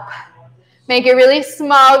 Up. Make it really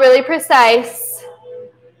small, really precise.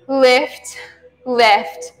 Lift.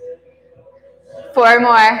 Lift. 4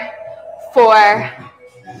 more. 4,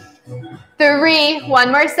 3.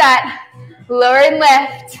 1 more set. Lower and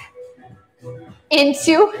lift.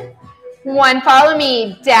 Into 1. Follow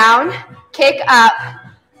me. Down. Kick up.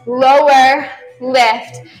 Lower.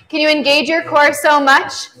 Lift. Can you engage your core so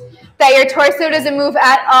much that your torso doesn't move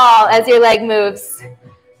at all as your leg moves?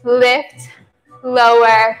 Lift.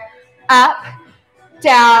 Lower. Up.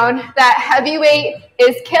 Down. That heavy weight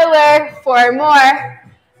is killer. 4 more.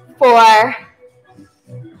 4,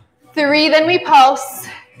 3. Then we pulse.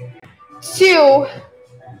 2,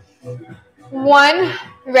 1.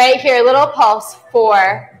 Right here, little pulse.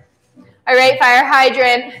 4. All right, fire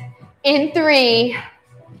hydrant. In 3,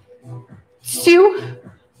 2,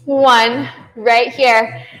 1. Right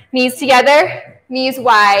here. Knees together, knees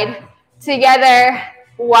wide. Together,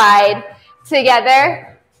 wide.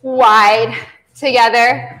 Together, wide.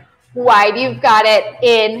 Together, wide. You've got it.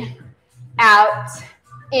 In, out,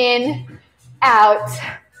 in, out,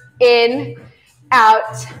 in,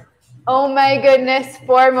 out. Oh my goodness.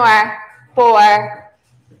 4 more. 4,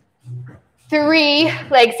 3.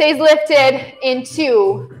 Leg stays lifted. In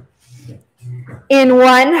 2. In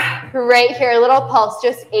 1. Right here. Little pulse.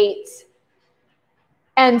 Just 8.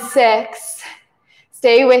 And 6.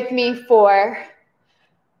 Stay with me. 4,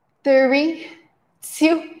 3,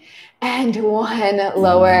 2, and 1.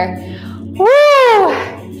 Lower.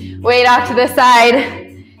 Woo! Weight off to the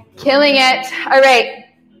side. Killing it. All right.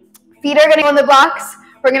 Feet are going to go on the blocks.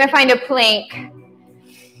 We're going to find a plank.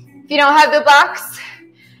 If you don't have the blocks,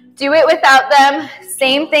 do it without them.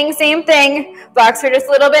 Same thing, same thing. Blocks are just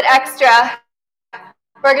a little bit extra.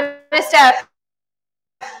 We're going to step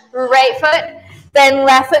right foot, then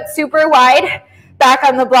left foot super wide, back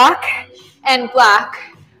on the block, and block.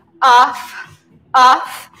 Off,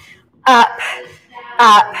 off, up,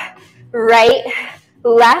 up, right,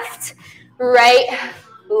 left,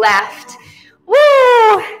 left.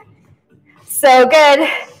 Woo! So good.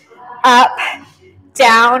 Up,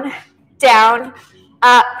 down, down,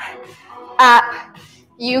 up, up.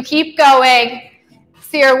 You keep going.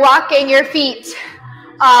 So you're walking your feet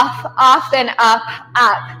off, off, then up,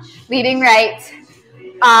 up. Leading right.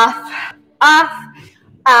 Off, off,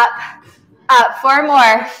 up, up. 4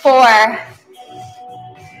 more. 4,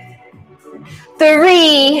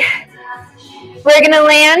 3. We're going to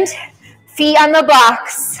land. Feet on the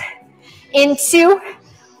blocks. In 2,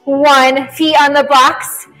 1. Feet on the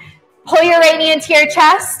blocks. Pull your right knee into your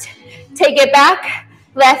chest. Take it back.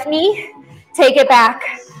 Left knee. Take it back.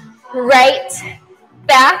 Right.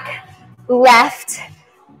 Back. Left.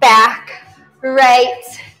 Back. Right.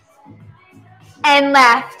 And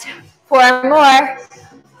left. 4 more.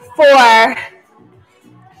 4,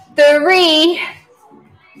 3,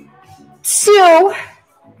 2,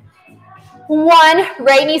 1.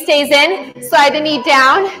 Right knee stays in. Slide the knee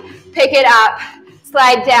down. Pick it up.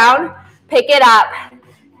 Slide down. Pick it up.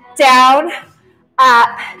 Down.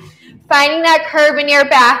 Up. Finding that curve in your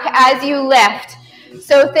back as you lift.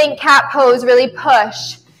 So think cat pose. Really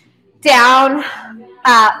push. Down.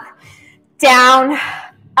 Up. Down.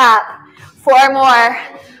 Up. 4 more.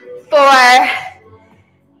 4,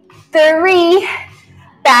 3.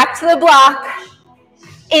 Back to the block.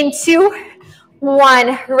 In 2,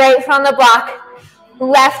 1. Right foot on the block.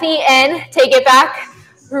 Left knee in. Take it back.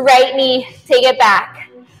 Right knee. Take it back.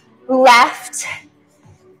 Left.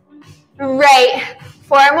 Right.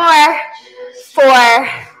 4 more. 4,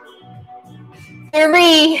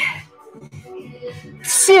 3,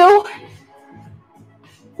 2,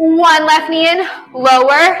 1. Left knee in.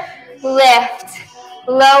 Lower. Lift.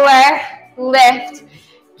 Lower. Lift.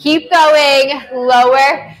 Keep going.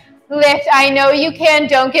 Lower, lift. I know you can.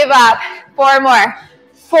 Don't give up. 4 more.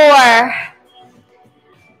 4,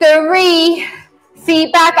 3,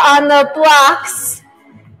 feet back on the blocks.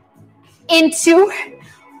 Into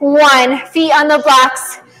 1, feet on the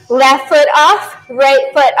blocks. Left foot off,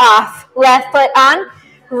 right foot off. Left foot on,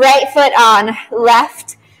 right foot on.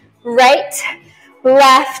 Left, right,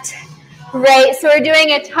 left, right. So we're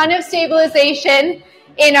doing a ton of stabilization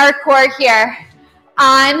in our core here.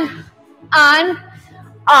 On, off,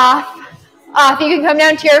 off. You can come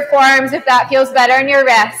down to your forearms if that feels better in your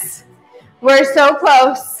wrists. We're so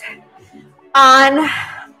close. On,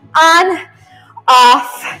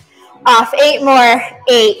 off, off. 8 more.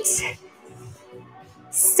 8,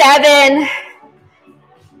 7,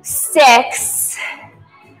 6,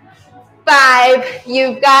 5.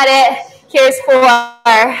 You've got it. Here's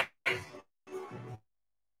 4,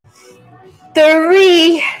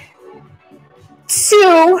 3,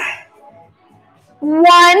 2,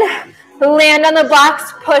 1. Land on the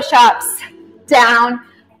blocks, push-ups. Down,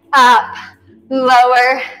 up,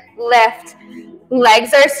 lower, lift.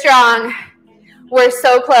 Legs are strong. We're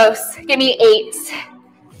so close. Give me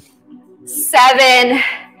 8, 7,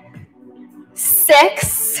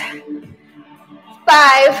 6,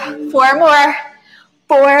 5. 4 more.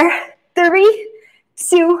 4, 3,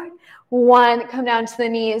 2, 1. Come down to the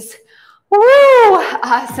knees. Woo!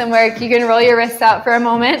 Awesome work. You can roll your wrists out for a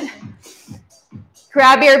moment.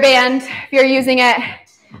 Grab your band if you're using it.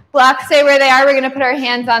 Blocks stay where they are. We're going to put our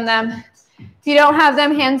hands on them. If you don't have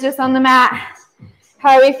them, hands just on the mat.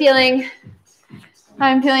 How are we feeling?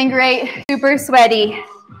 I'm feeling great. Super sweaty.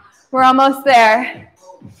 We're almost there.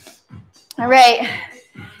 All right.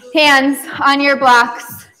 Hands on your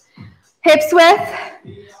blocks. Hips width,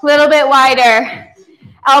 a little bit wider.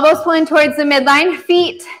 Elbows pulling towards the midline.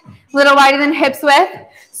 Feet a little wider than hips width.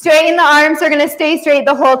 Straighten the arms. We're going to stay straight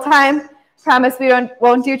the whole time. Promise we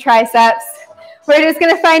won't do triceps. We're just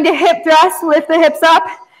going to find a hip thrust. Lift the hips up.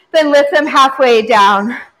 Then lift them halfway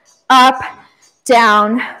down. Up,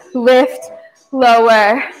 down, lift,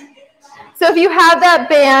 lower. So if you have that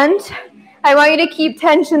band, I want you to keep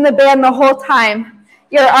tension in the band the whole time.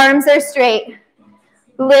 Your arms are straight.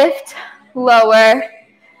 Lift, lower.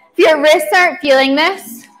 If your wrists aren't feeling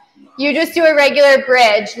this, you just do a regular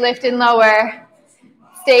bridge, lift and lower.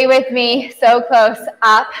 Stay with me, so close.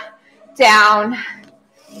 Up, down,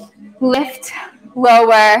 lift,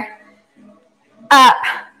 lower, up,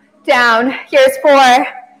 down. Here's 4.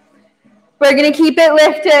 We're going to keep it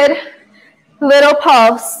lifted. Little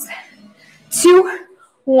pulse. 2,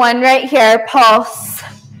 1 right here. Pulse.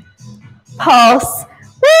 Pulse.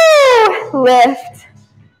 Woo! Lift.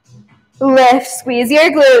 Lift. Squeeze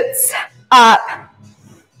your glutes. Up.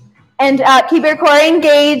 And up. Keep your core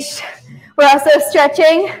engaged. We're also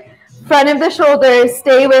stretching front of the shoulders.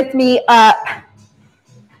 Stay with me. Up.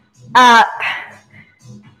 Up.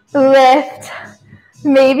 Lift.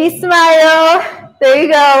 Maybe smile. There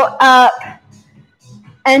you go. Up.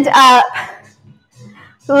 And up.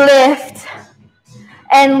 Lift.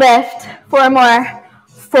 And lift. 4 more.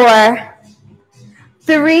 4,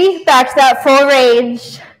 3. Back to that full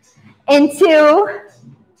range. And 2,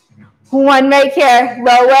 1 right here.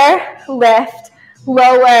 Lower, lift,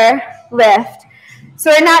 lower, lift.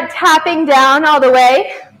 So we're not tapping down all the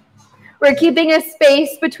way. We're keeping a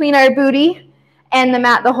space between our booty and the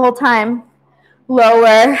mat the whole time.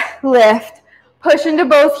 Lower, lift. Push into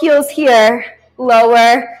both heels here.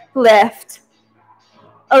 Lower, lift.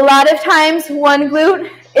 A lot of times one glute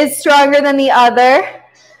is stronger than the other.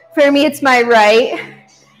 For me, it's my right.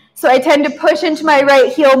 So I tend to push into my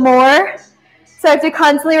right heel more. So I have to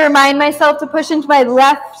constantly remind myself to push into my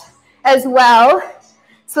left as well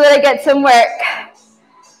so that I get some work.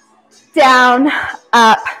 Down,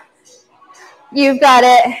 up. You've got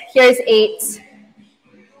it. Here's 8,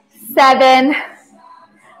 7,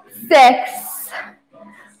 6,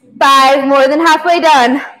 5. More than halfway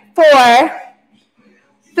done. 4,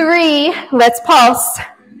 3. Let's pulse.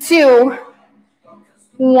 2,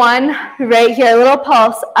 1. Right here. A little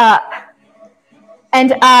pulse. Up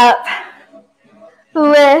and up.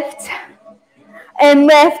 Lift and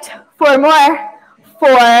lift. 4 more. 4.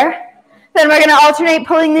 Then we're going to alternate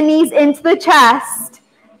pulling the knees into the chest.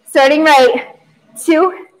 Starting right.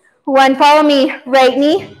 2, 1. Follow me. Right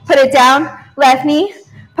knee. Put it down. Left knee.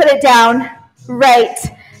 Put it down. Right.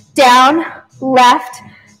 Down. Left.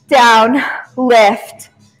 Down. Lift.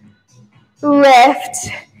 Lift.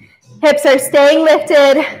 Hips are staying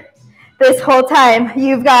lifted this whole time.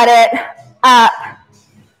 You've got it. Up.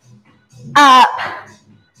 Up.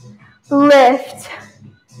 Lift.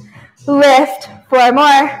 Lift. 4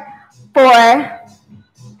 more. 4,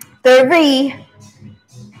 3,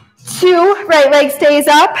 2, right leg stays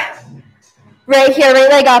up. Right here, right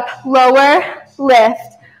leg up, lower, lift,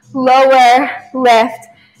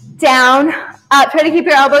 down, up. Try to keep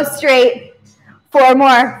your elbows straight. 4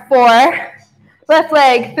 more, 4. Left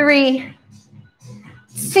leg, 3,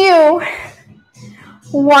 2,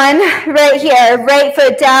 1. Right here, right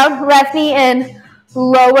foot down, left knee in,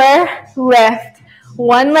 lower, lift.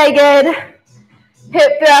 One-legged,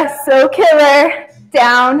 hip thrust, so killer.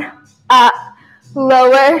 Down, up,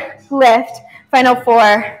 lower, lift. Final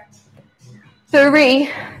 4, 3,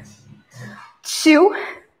 2,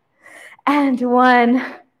 and 1.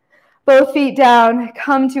 Both feet down,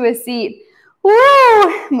 come to a seat.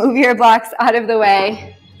 Woo! Move your blocks out of the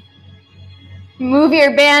way. Move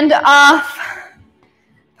your band off.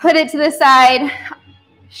 Put it to the side.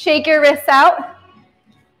 Shake your wrists out.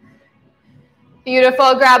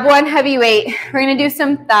 Beautiful. Grab one heavy weight. We're going to do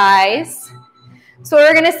some thighs. So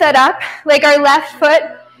we're going to set up like our left foot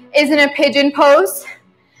is in a pigeon pose,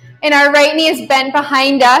 and our right knee is bent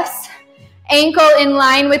behind us, ankle in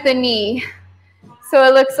line with the knee. So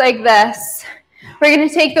it looks like this. We're going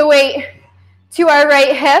to take the weight to our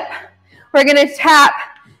right hip. We're going to tap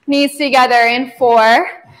knees together in 4.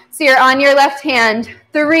 So you're on your left hand.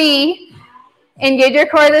 3, engage your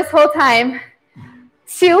core this whole time.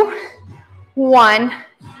 2, 1,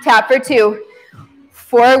 tap for 2.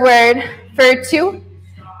 Forward for 2,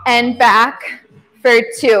 and back for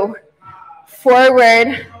 2.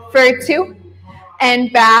 Forward for 2,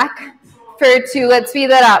 and back for 2. Let's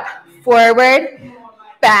speed that up. Forward,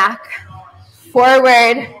 back,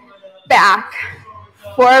 forward, back,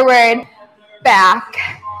 forward, back.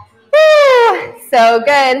 Woo! So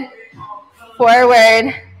good.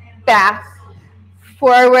 Forward, back,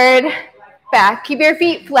 forward, back. Keep your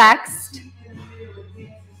feet flexed.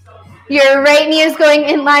 Your right knee is going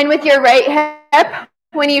in line with your right hip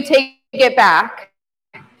when you take it back.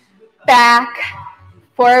 Back,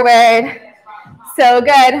 forward. So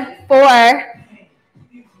good. 4,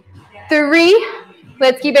 3,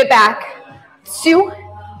 let's keep it back. 2,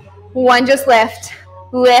 1, just lift.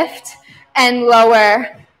 Lift and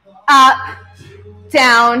lower. Up,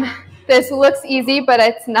 down. This looks easy, but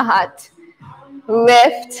it's not.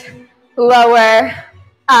 Lift, lower,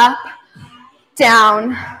 up,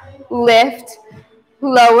 down. Lift,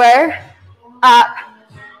 lower, up,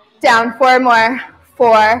 down. 4 more.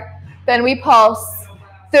 4. Then we pulse.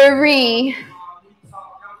 3,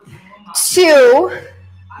 2,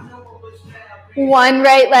 1.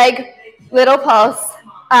 Right leg, little pulse.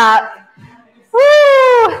 Up.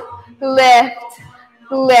 Woo! Lift,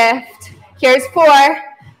 lift. Here's 4.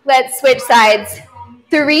 Let's switch sides.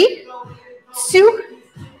 3, 2,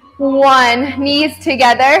 1. Knees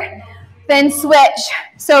together. Then switch.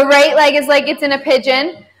 So right leg is like it's in a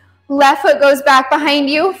pigeon. Left foot goes back behind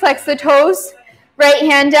you. Flex the toes. Right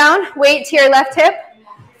hand down. Weight to your left hip.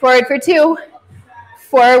 Forward for 2.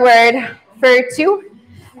 Forward for 2.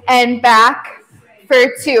 And back for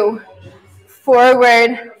 2.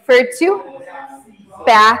 Forward for 2.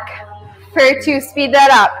 Back for 2. Speed that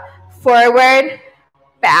up. Forward,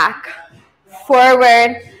 back,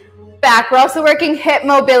 forward, back. We're also working hip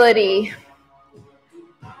mobility.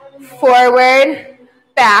 Forward,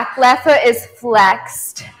 back. Left foot is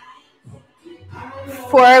flexed.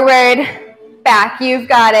 Forward, back. You've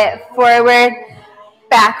got it. Forward,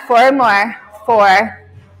 back. 4 more. 4.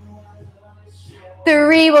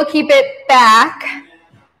 3, we'll keep it back.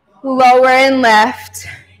 Lower and lift.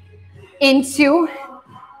 Into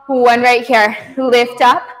 1 right here. Lift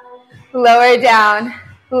up, lower down.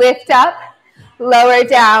 Lift up, lower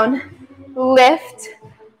down. Lift,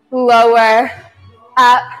 lower,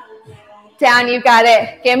 up, down. You've got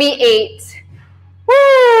it. Give me 8.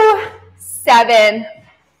 Woo! 7.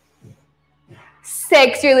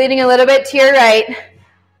 6. You're leaning a little bit to your right.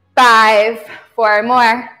 5. 4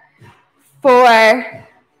 more. 4.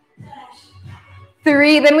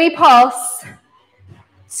 3. Then we pulse.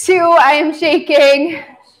 2. I am shaking.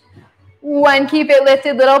 1. Keep it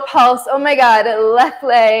lifted. Little pulse. Oh my God. Left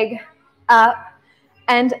leg up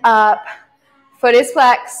and up. Foot is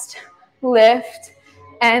flexed. Lift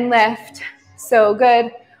and lift. So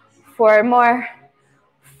good. 4 more.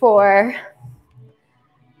 4.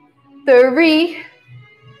 3.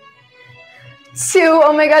 2.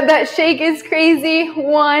 Oh my God. That shake is crazy.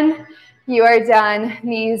 1. You are done.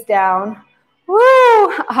 Knees down. Woo!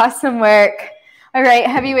 Awesome work. All right.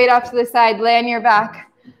 Heavy weight off to the side. Lay on your back.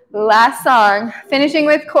 Last song. Finishing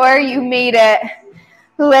with core. You made it.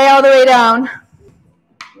 Lay all the way down.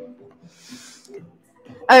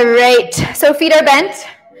 All right. So feet are bent.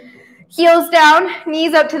 Heels down.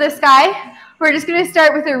 Knees up to the sky. We're just going to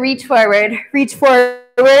start with a reach forward. Reach forward.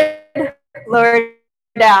 Lower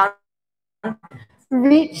down.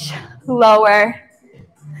 reach, lower.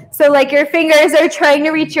 So like your fingers are trying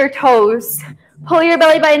to reach your toes. Pull your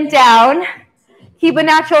belly button down. Keep a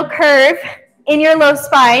natural curve in your low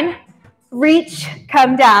spine. Reach,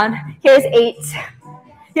 come down. Here's 8.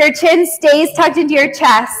 Your chin stays tucked into your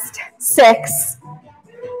chest. 6.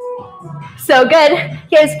 So good.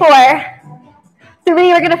 Here's 4. 3,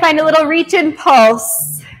 we're going to find a little reach and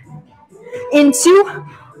pulse. Into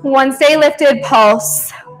 1, stay lifted,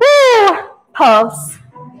 pulse. Woo! Pulse.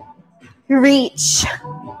 Reach.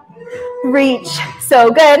 Reach.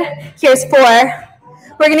 So good. Here's 4.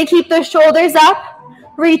 We're going to keep the shoulders up.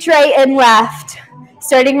 Reach right and left.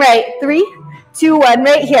 Starting right. 3, 2, 1.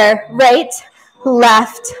 Right here. Right,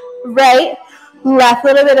 left, right, left.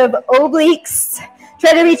 Little bit of obliques.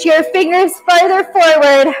 Try to reach your fingers farther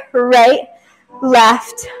forward. Right,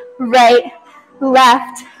 left, right,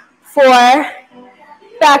 left. 4.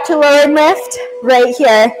 Back to lower and lift. Right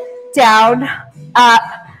here. Down, up,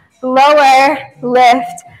 lower,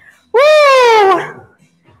 lift. Woo!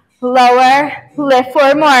 Lower, lift.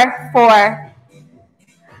 4 more. 4,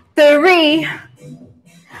 3,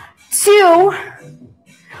 2,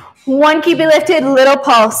 1. Keep it lifted. Little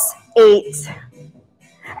pulse. 8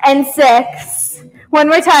 and 6. One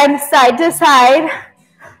more time. Side to side.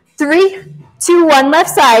 3, 2, 1. Left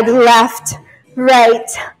side. Left, right,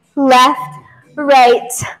 left, right,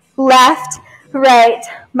 left, right.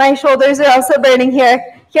 My shoulders are also burning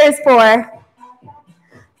here. Here's 4.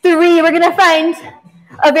 3, we're going to find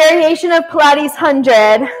a variation of Pilates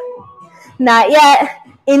 100. Not yet.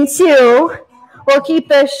 In 2, we'll keep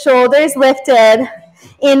the shoulders lifted.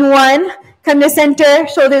 In 1, come to center,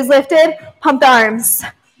 shoulders lifted, pump the arms.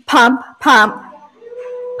 Pump, pump,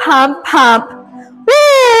 pump, pump.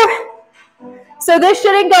 Woo! So this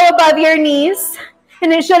shouldn't go above your knees,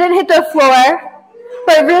 and it shouldn't hit the floor,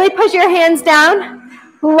 but really push your hands down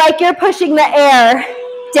like you're pushing the air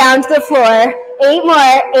down to the floor. 8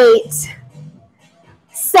 more. 8,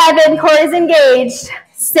 7, core is engaged.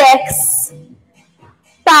 6,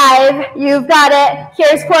 5, you've got it.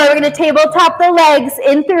 Here's 4. We're going to tabletop the legs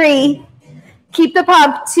in 3. Keep the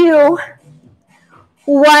pump. 2,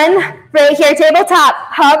 1. Right here,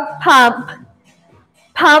 tabletop. Pump, pump,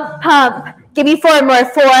 pump, pump. Give me 4 more.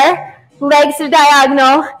 4. Legs to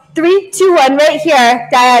diagonal. 3, 2, 1. Right here,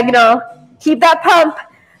 diagonal. Keep that pump.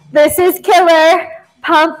 This is killer.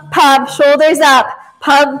 Pump, pump. Shoulders up.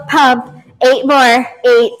 Pump, pump. 8 more.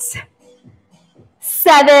 8,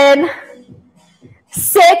 7,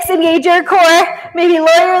 6. Engage your core. Maybe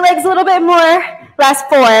lower your legs a little bit more. Last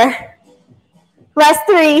 4. Last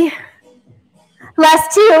 3.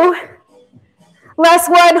 Last 2. Last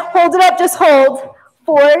 1. Hold it up. Just hold.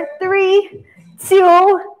 4, 3,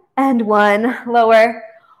 2, and 1. Lower.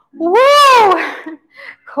 Woo!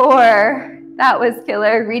 Core. That was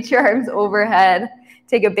killer. Reach your arms overhead.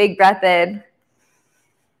 Take a big breath in.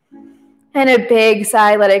 And a big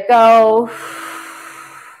sigh. Let it go.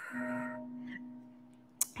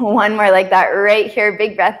 1 more like that right here.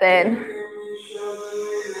 Big breath in.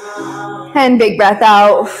 And big breath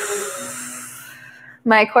out.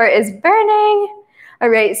 My core is burning. All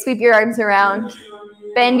right, sweep your arms around.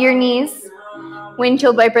 Bend your knees.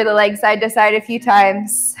 Windshield wiper the legs side to side a few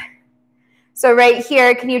times. So right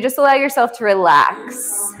here, can you just allow yourself to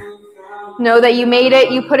relax? Know that you made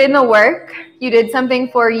it. You put in the work. You did something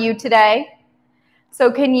for you today.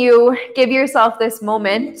 So can you give yourself this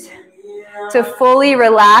moment to fully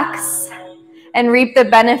relax and reap the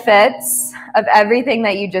benefits of everything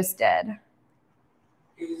that you just did?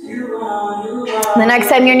 The next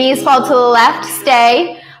time your knees fall to the left,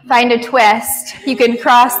 stay. Find a twist. You can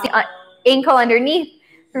cross the ankle underneath.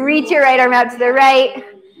 Reach your right arm out to the right.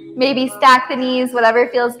 Maybe stack the knees, whatever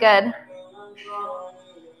feels good.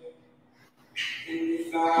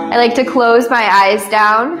 I like to close my eyes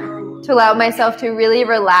down to allow myself to really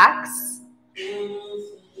relax.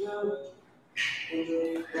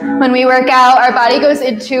 When we work out, our body goes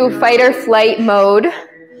into fight or flight mode.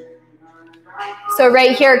 So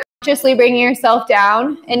right here, consciously bringing yourself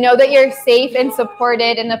down and know that you're safe and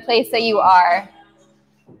supported in the place that you are.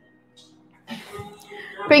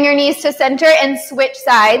 Bring your knees to center and switch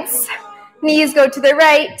sides. Knees go to the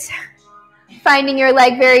right. Finding your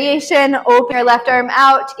leg variation, open your left arm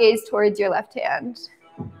out, gaze towards your left hand.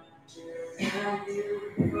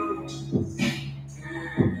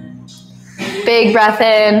 Big breath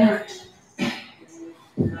in.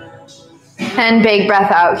 And big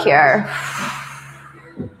breath out here.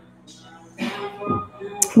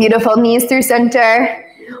 Beautiful. Knees through center.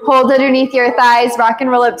 Hold underneath your thighs. Rock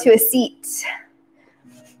and roll up to a seat.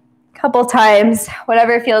 Couple times,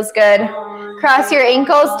 whatever feels good. Cross your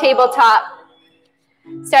ankles, tabletop.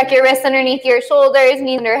 Stack your wrists underneath your shoulders,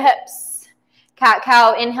 knees under hips.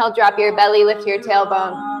 Cat-cow, inhale, drop your belly, lift your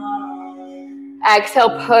tailbone.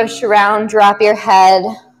 Exhale, push around, drop your head.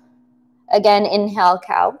 Again, inhale,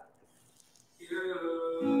 cow.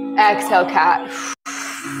 Exhale, cat.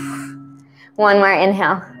 One more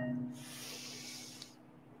inhale.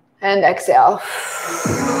 And exhale.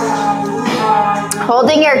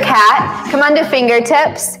 Holding your cat, come onto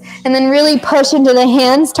fingertips, and then really push into the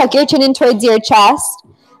hands. Tuck your chin in towards your chest.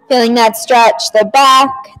 Feeling that stretch, the back,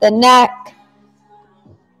 the neck.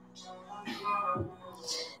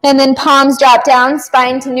 And then palms drop down,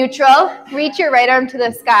 spine to neutral. Reach your right arm to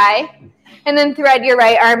the sky. And then thread your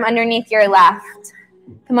right arm underneath your left.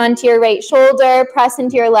 Come onto your right shoulder, press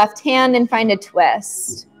into your left hand, and find a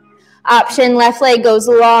twist. Option, left leg goes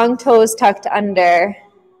long, toes tucked under.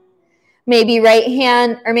 Maybe right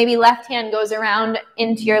hand, or maybe left hand goes around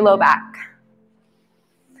into your low back.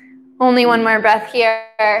 Only one more breath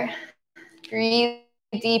here. Breathe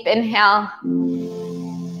deep, inhale.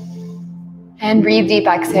 And breathe deep,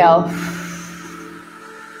 exhale.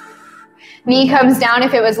 Knee comes down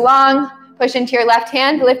if it was long. Push into your left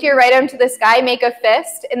hand. Lift your right arm to the sky. Make a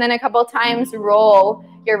fist. And then a couple times roll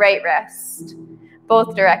your right wrist.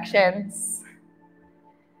 Both directions.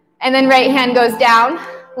 And then right hand goes down.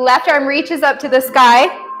 Left arm reaches up to the sky.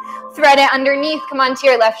 Thread it underneath. Come onto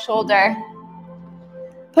your left shoulder.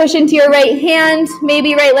 Push into your right hand.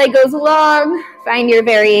 Maybe right leg goes long. Find your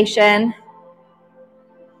variation.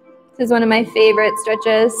 This is one of my favorite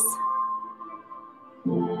stretches.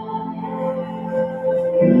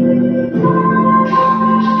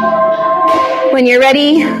 When you're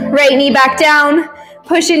ready, right knee back down.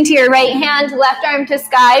 Push into your right hand, left arm to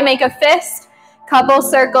sky. Make a fist. Couple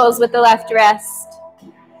circles with the left wrist.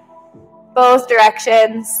 Both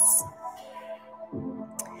directions.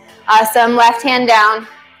 Awesome. Left hand down.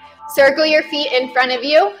 Circle your feet in front of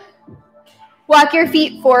you. Walk your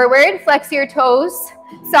feet forward. Flex your toes.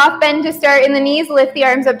 Soft bend to start in the knees. Lift the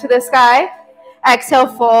arms up to the sky. Exhale,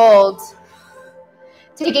 fold.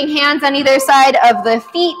 Taking hands on either side of the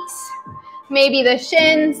feet. Maybe the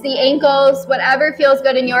shins, the ankles, whatever feels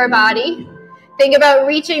good in your body. Think about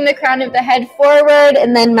reaching the crown of the head forward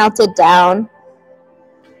and then melt it down.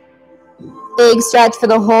 Big stretch for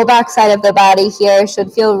the whole back side of the body here.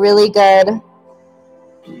 Should feel really good.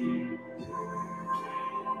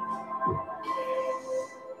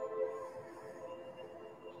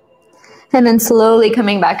 And then slowly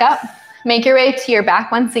coming back up. Make your way to your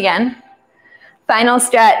back once again. Final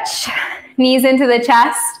stretch. Knees into the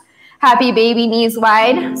chest. Happy baby, knees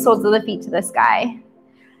wide. Soles of the feet to the sky.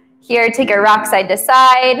 Here, take a rock side to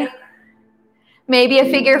side. Maybe a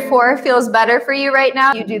figure four feels better for you right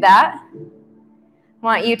now. You do that. I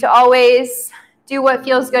want you to always do what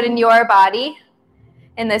feels good in your body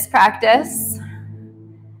in this practice.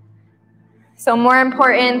 So more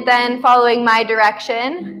important than following my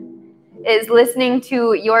direction is listening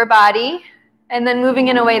to your body and then moving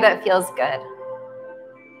in a way that feels good.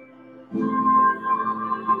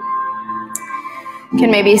 You can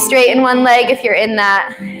maybe straighten one leg if you're in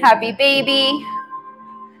that happy baby.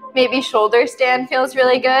 Maybe shoulder stand feels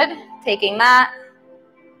really good. Taking that.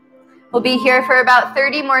 We'll be here for about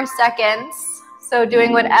 30 more seconds. So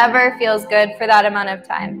doing whatever feels good for that amount of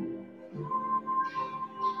time.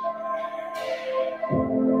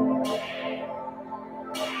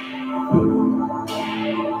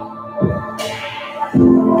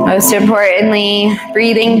 Most importantly,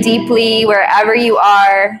 breathing deeply wherever you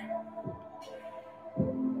are.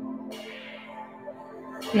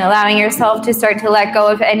 And allowing yourself to start to let go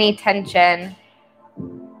of any tension.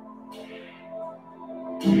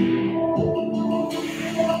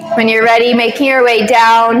 When you're ready, making your way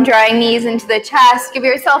down, drawing knees into the chest. Give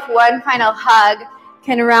yourself one final hug. You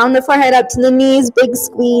can round the forehead up to the knees, big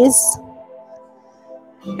squeeze.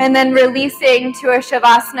 And then releasing to a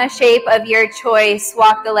Shavasana shape of your choice.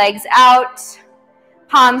 Walk the legs out,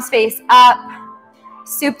 palms face up.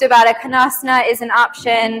 Supta Baddha Konasana is an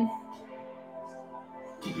option.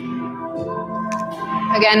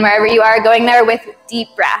 Again, wherever you are, going there with deep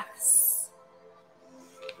breaths.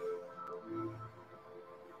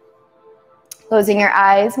 Closing your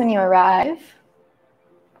eyes when you arrive.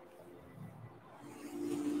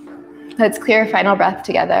 Let's clear a final breath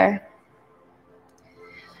together.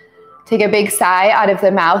 Take a big sigh out of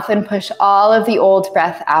the mouth and push all of the old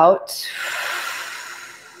breath out.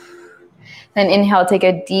 Then inhale, take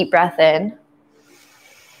a deep breath in.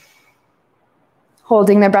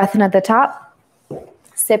 Holding the breath in at the top.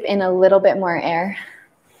 Sip in a little bit more air.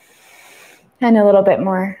 And a little bit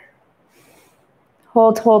more.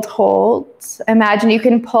 Hold, hold, hold. Imagine you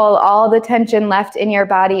can pull all the tension left in your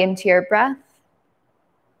body into your breath.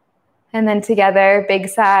 And then together, big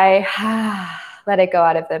sigh. Let it go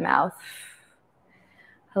out of the mouth.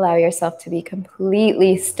 Allow yourself to be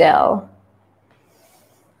completely still.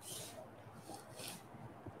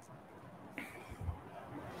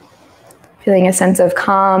 Feeling a sense of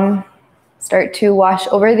calm start to wash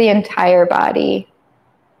over the entire body.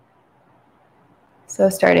 So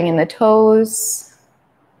starting in the toes,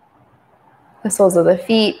 the soles of the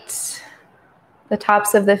feet, the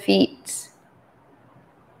tops of the feet,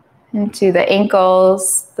 into the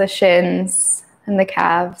ankles, the shins, and the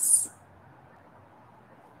calves.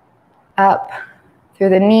 Up through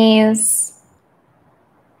the knees,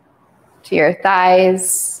 to your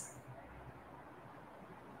thighs,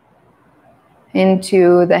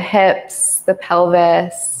 into the hips, the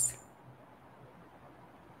pelvis,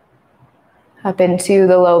 up into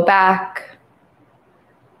the low back,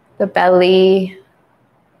 the belly,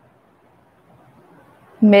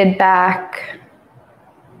 mid-back,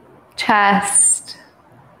 chest,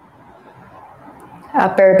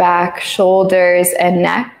 upper back, shoulders, and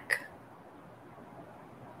neck.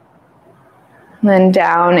 And then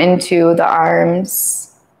down into the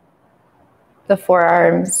arms, the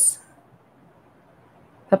forearms,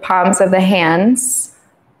 the palms of the hands,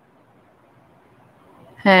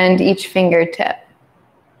 and each fingertip.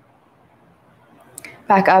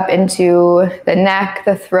 Back up into the neck,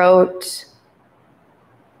 the throat,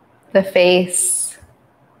 the face,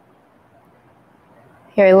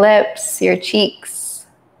 your lips, your cheeks,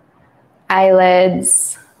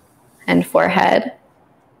 eyelids, and forehead.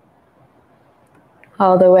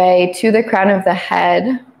 All the way to the crown of the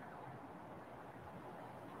head.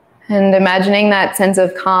 And imagining that sense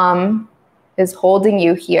of calm is holding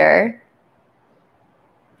you here.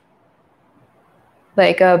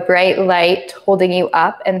 Like a bright light holding you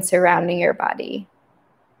up and surrounding your body.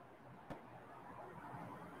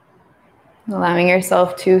 Allowing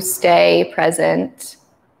yourself to stay present.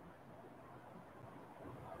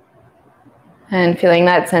 And feeling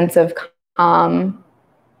that sense of calm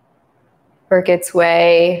work its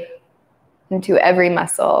way into every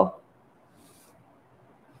muscle.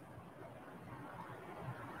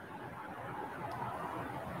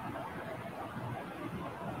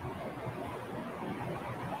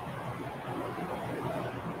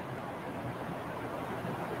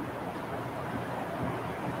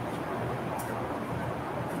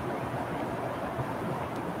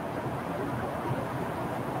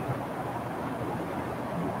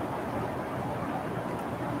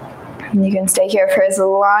 And you can stay here for as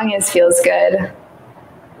long as feels good.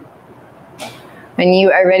 When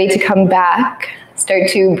you are ready to come back, start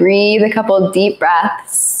to breathe a couple deep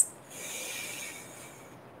breaths.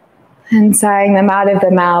 And sighing them out of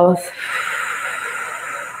the mouth.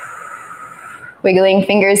 Wiggling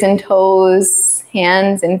fingers and toes,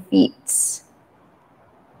 hands and feet.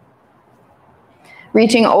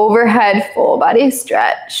 Reaching overhead, full body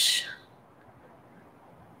stretch.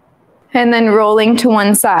 And then rolling to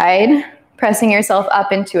one side, pressing yourself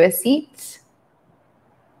up into a seat.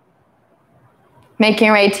 Making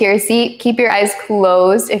your way to your seat. Keep your eyes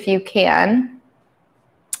closed if you can.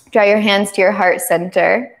 Draw your hands to your heart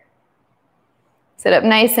center. Sit up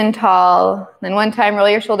nice and tall. Then one time, roll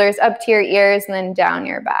your shoulders up to your ears and then down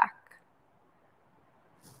your back.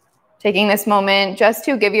 Taking this moment just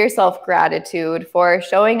to give yourself gratitude for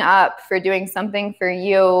showing up, for doing something for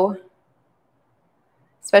you,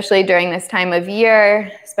 especially during this time of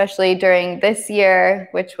year, especially during this year,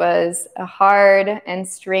 which was a hard and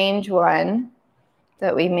strange one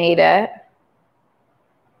that we made it.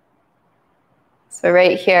 So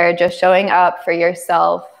right here, just showing up for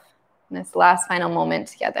yourself in this last final moment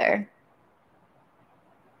together.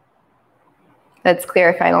 Let's clear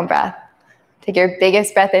a final breath. Take your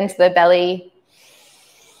biggest breath into the belly.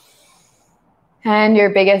 And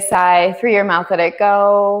your biggest sigh through your mouth, let it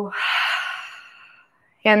go.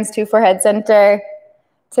 Hands to forehead center.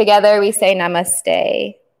 Together we say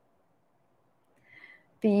namaste.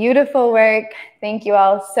 Beautiful work. Thank you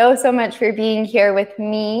all so, so much for being here with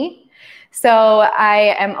me. So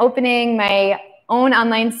I am opening my own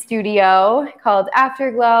online studio called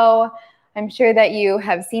Afterglow. I'm sure that you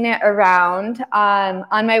have seen it around. On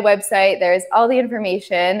my website, there's all the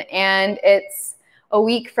information, and it's a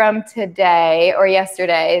week from today, or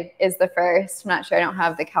yesterday is the first. I'm not sure, I don't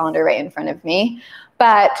have the calendar right in front of me.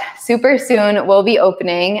 But super soon we'll be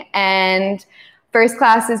opening, and first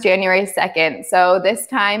class is January 2nd. So this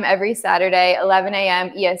time every Saturday, 11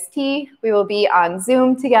 a.m. EST, we will be on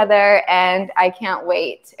Zoom together, and I can't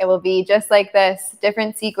wait. It will be just like this,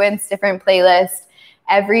 different sequence, different playlist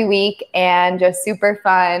every week, and just super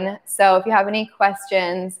fun. So if you have any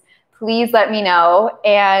questions, please let me know.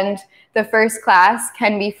 And the first class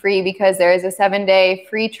can be free because there is a 7-day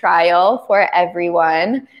free trial for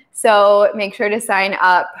everyone. So make sure to sign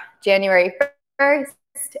up January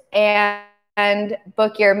 1st and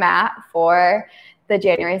book your mat for the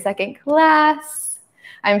January 2nd class.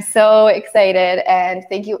 I'm so excited, and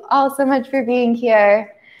thank you all so much for being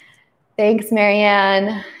here. Thanks,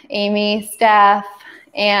 Marianne, Amy, Steph,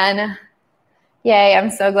 and yay, I'm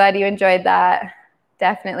so glad you enjoyed that.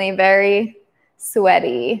 Definitely very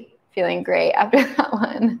sweaty, feeling great after that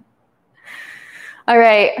one. All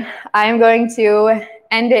right, I'm going to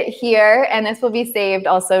end it here, and this will be saved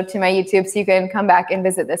also to my YouTube, so you can come back and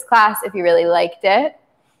visit this class if you really liked it.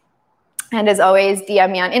 And as always,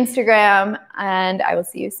 DM me on Instagram, and I will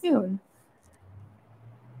see you soon.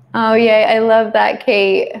 Oh, yay, I love that,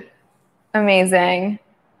 Kate. Amazing.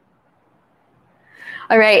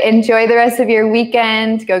 All right, enjoy the rest of your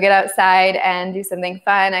weekend. Go get outside and do something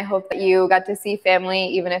fun. I hope that you got to see family,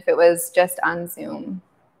 even if it was just on Zoom.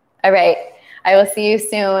 All right, I will see you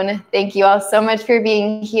soon. Thank you all so much for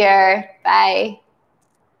being here. Bye.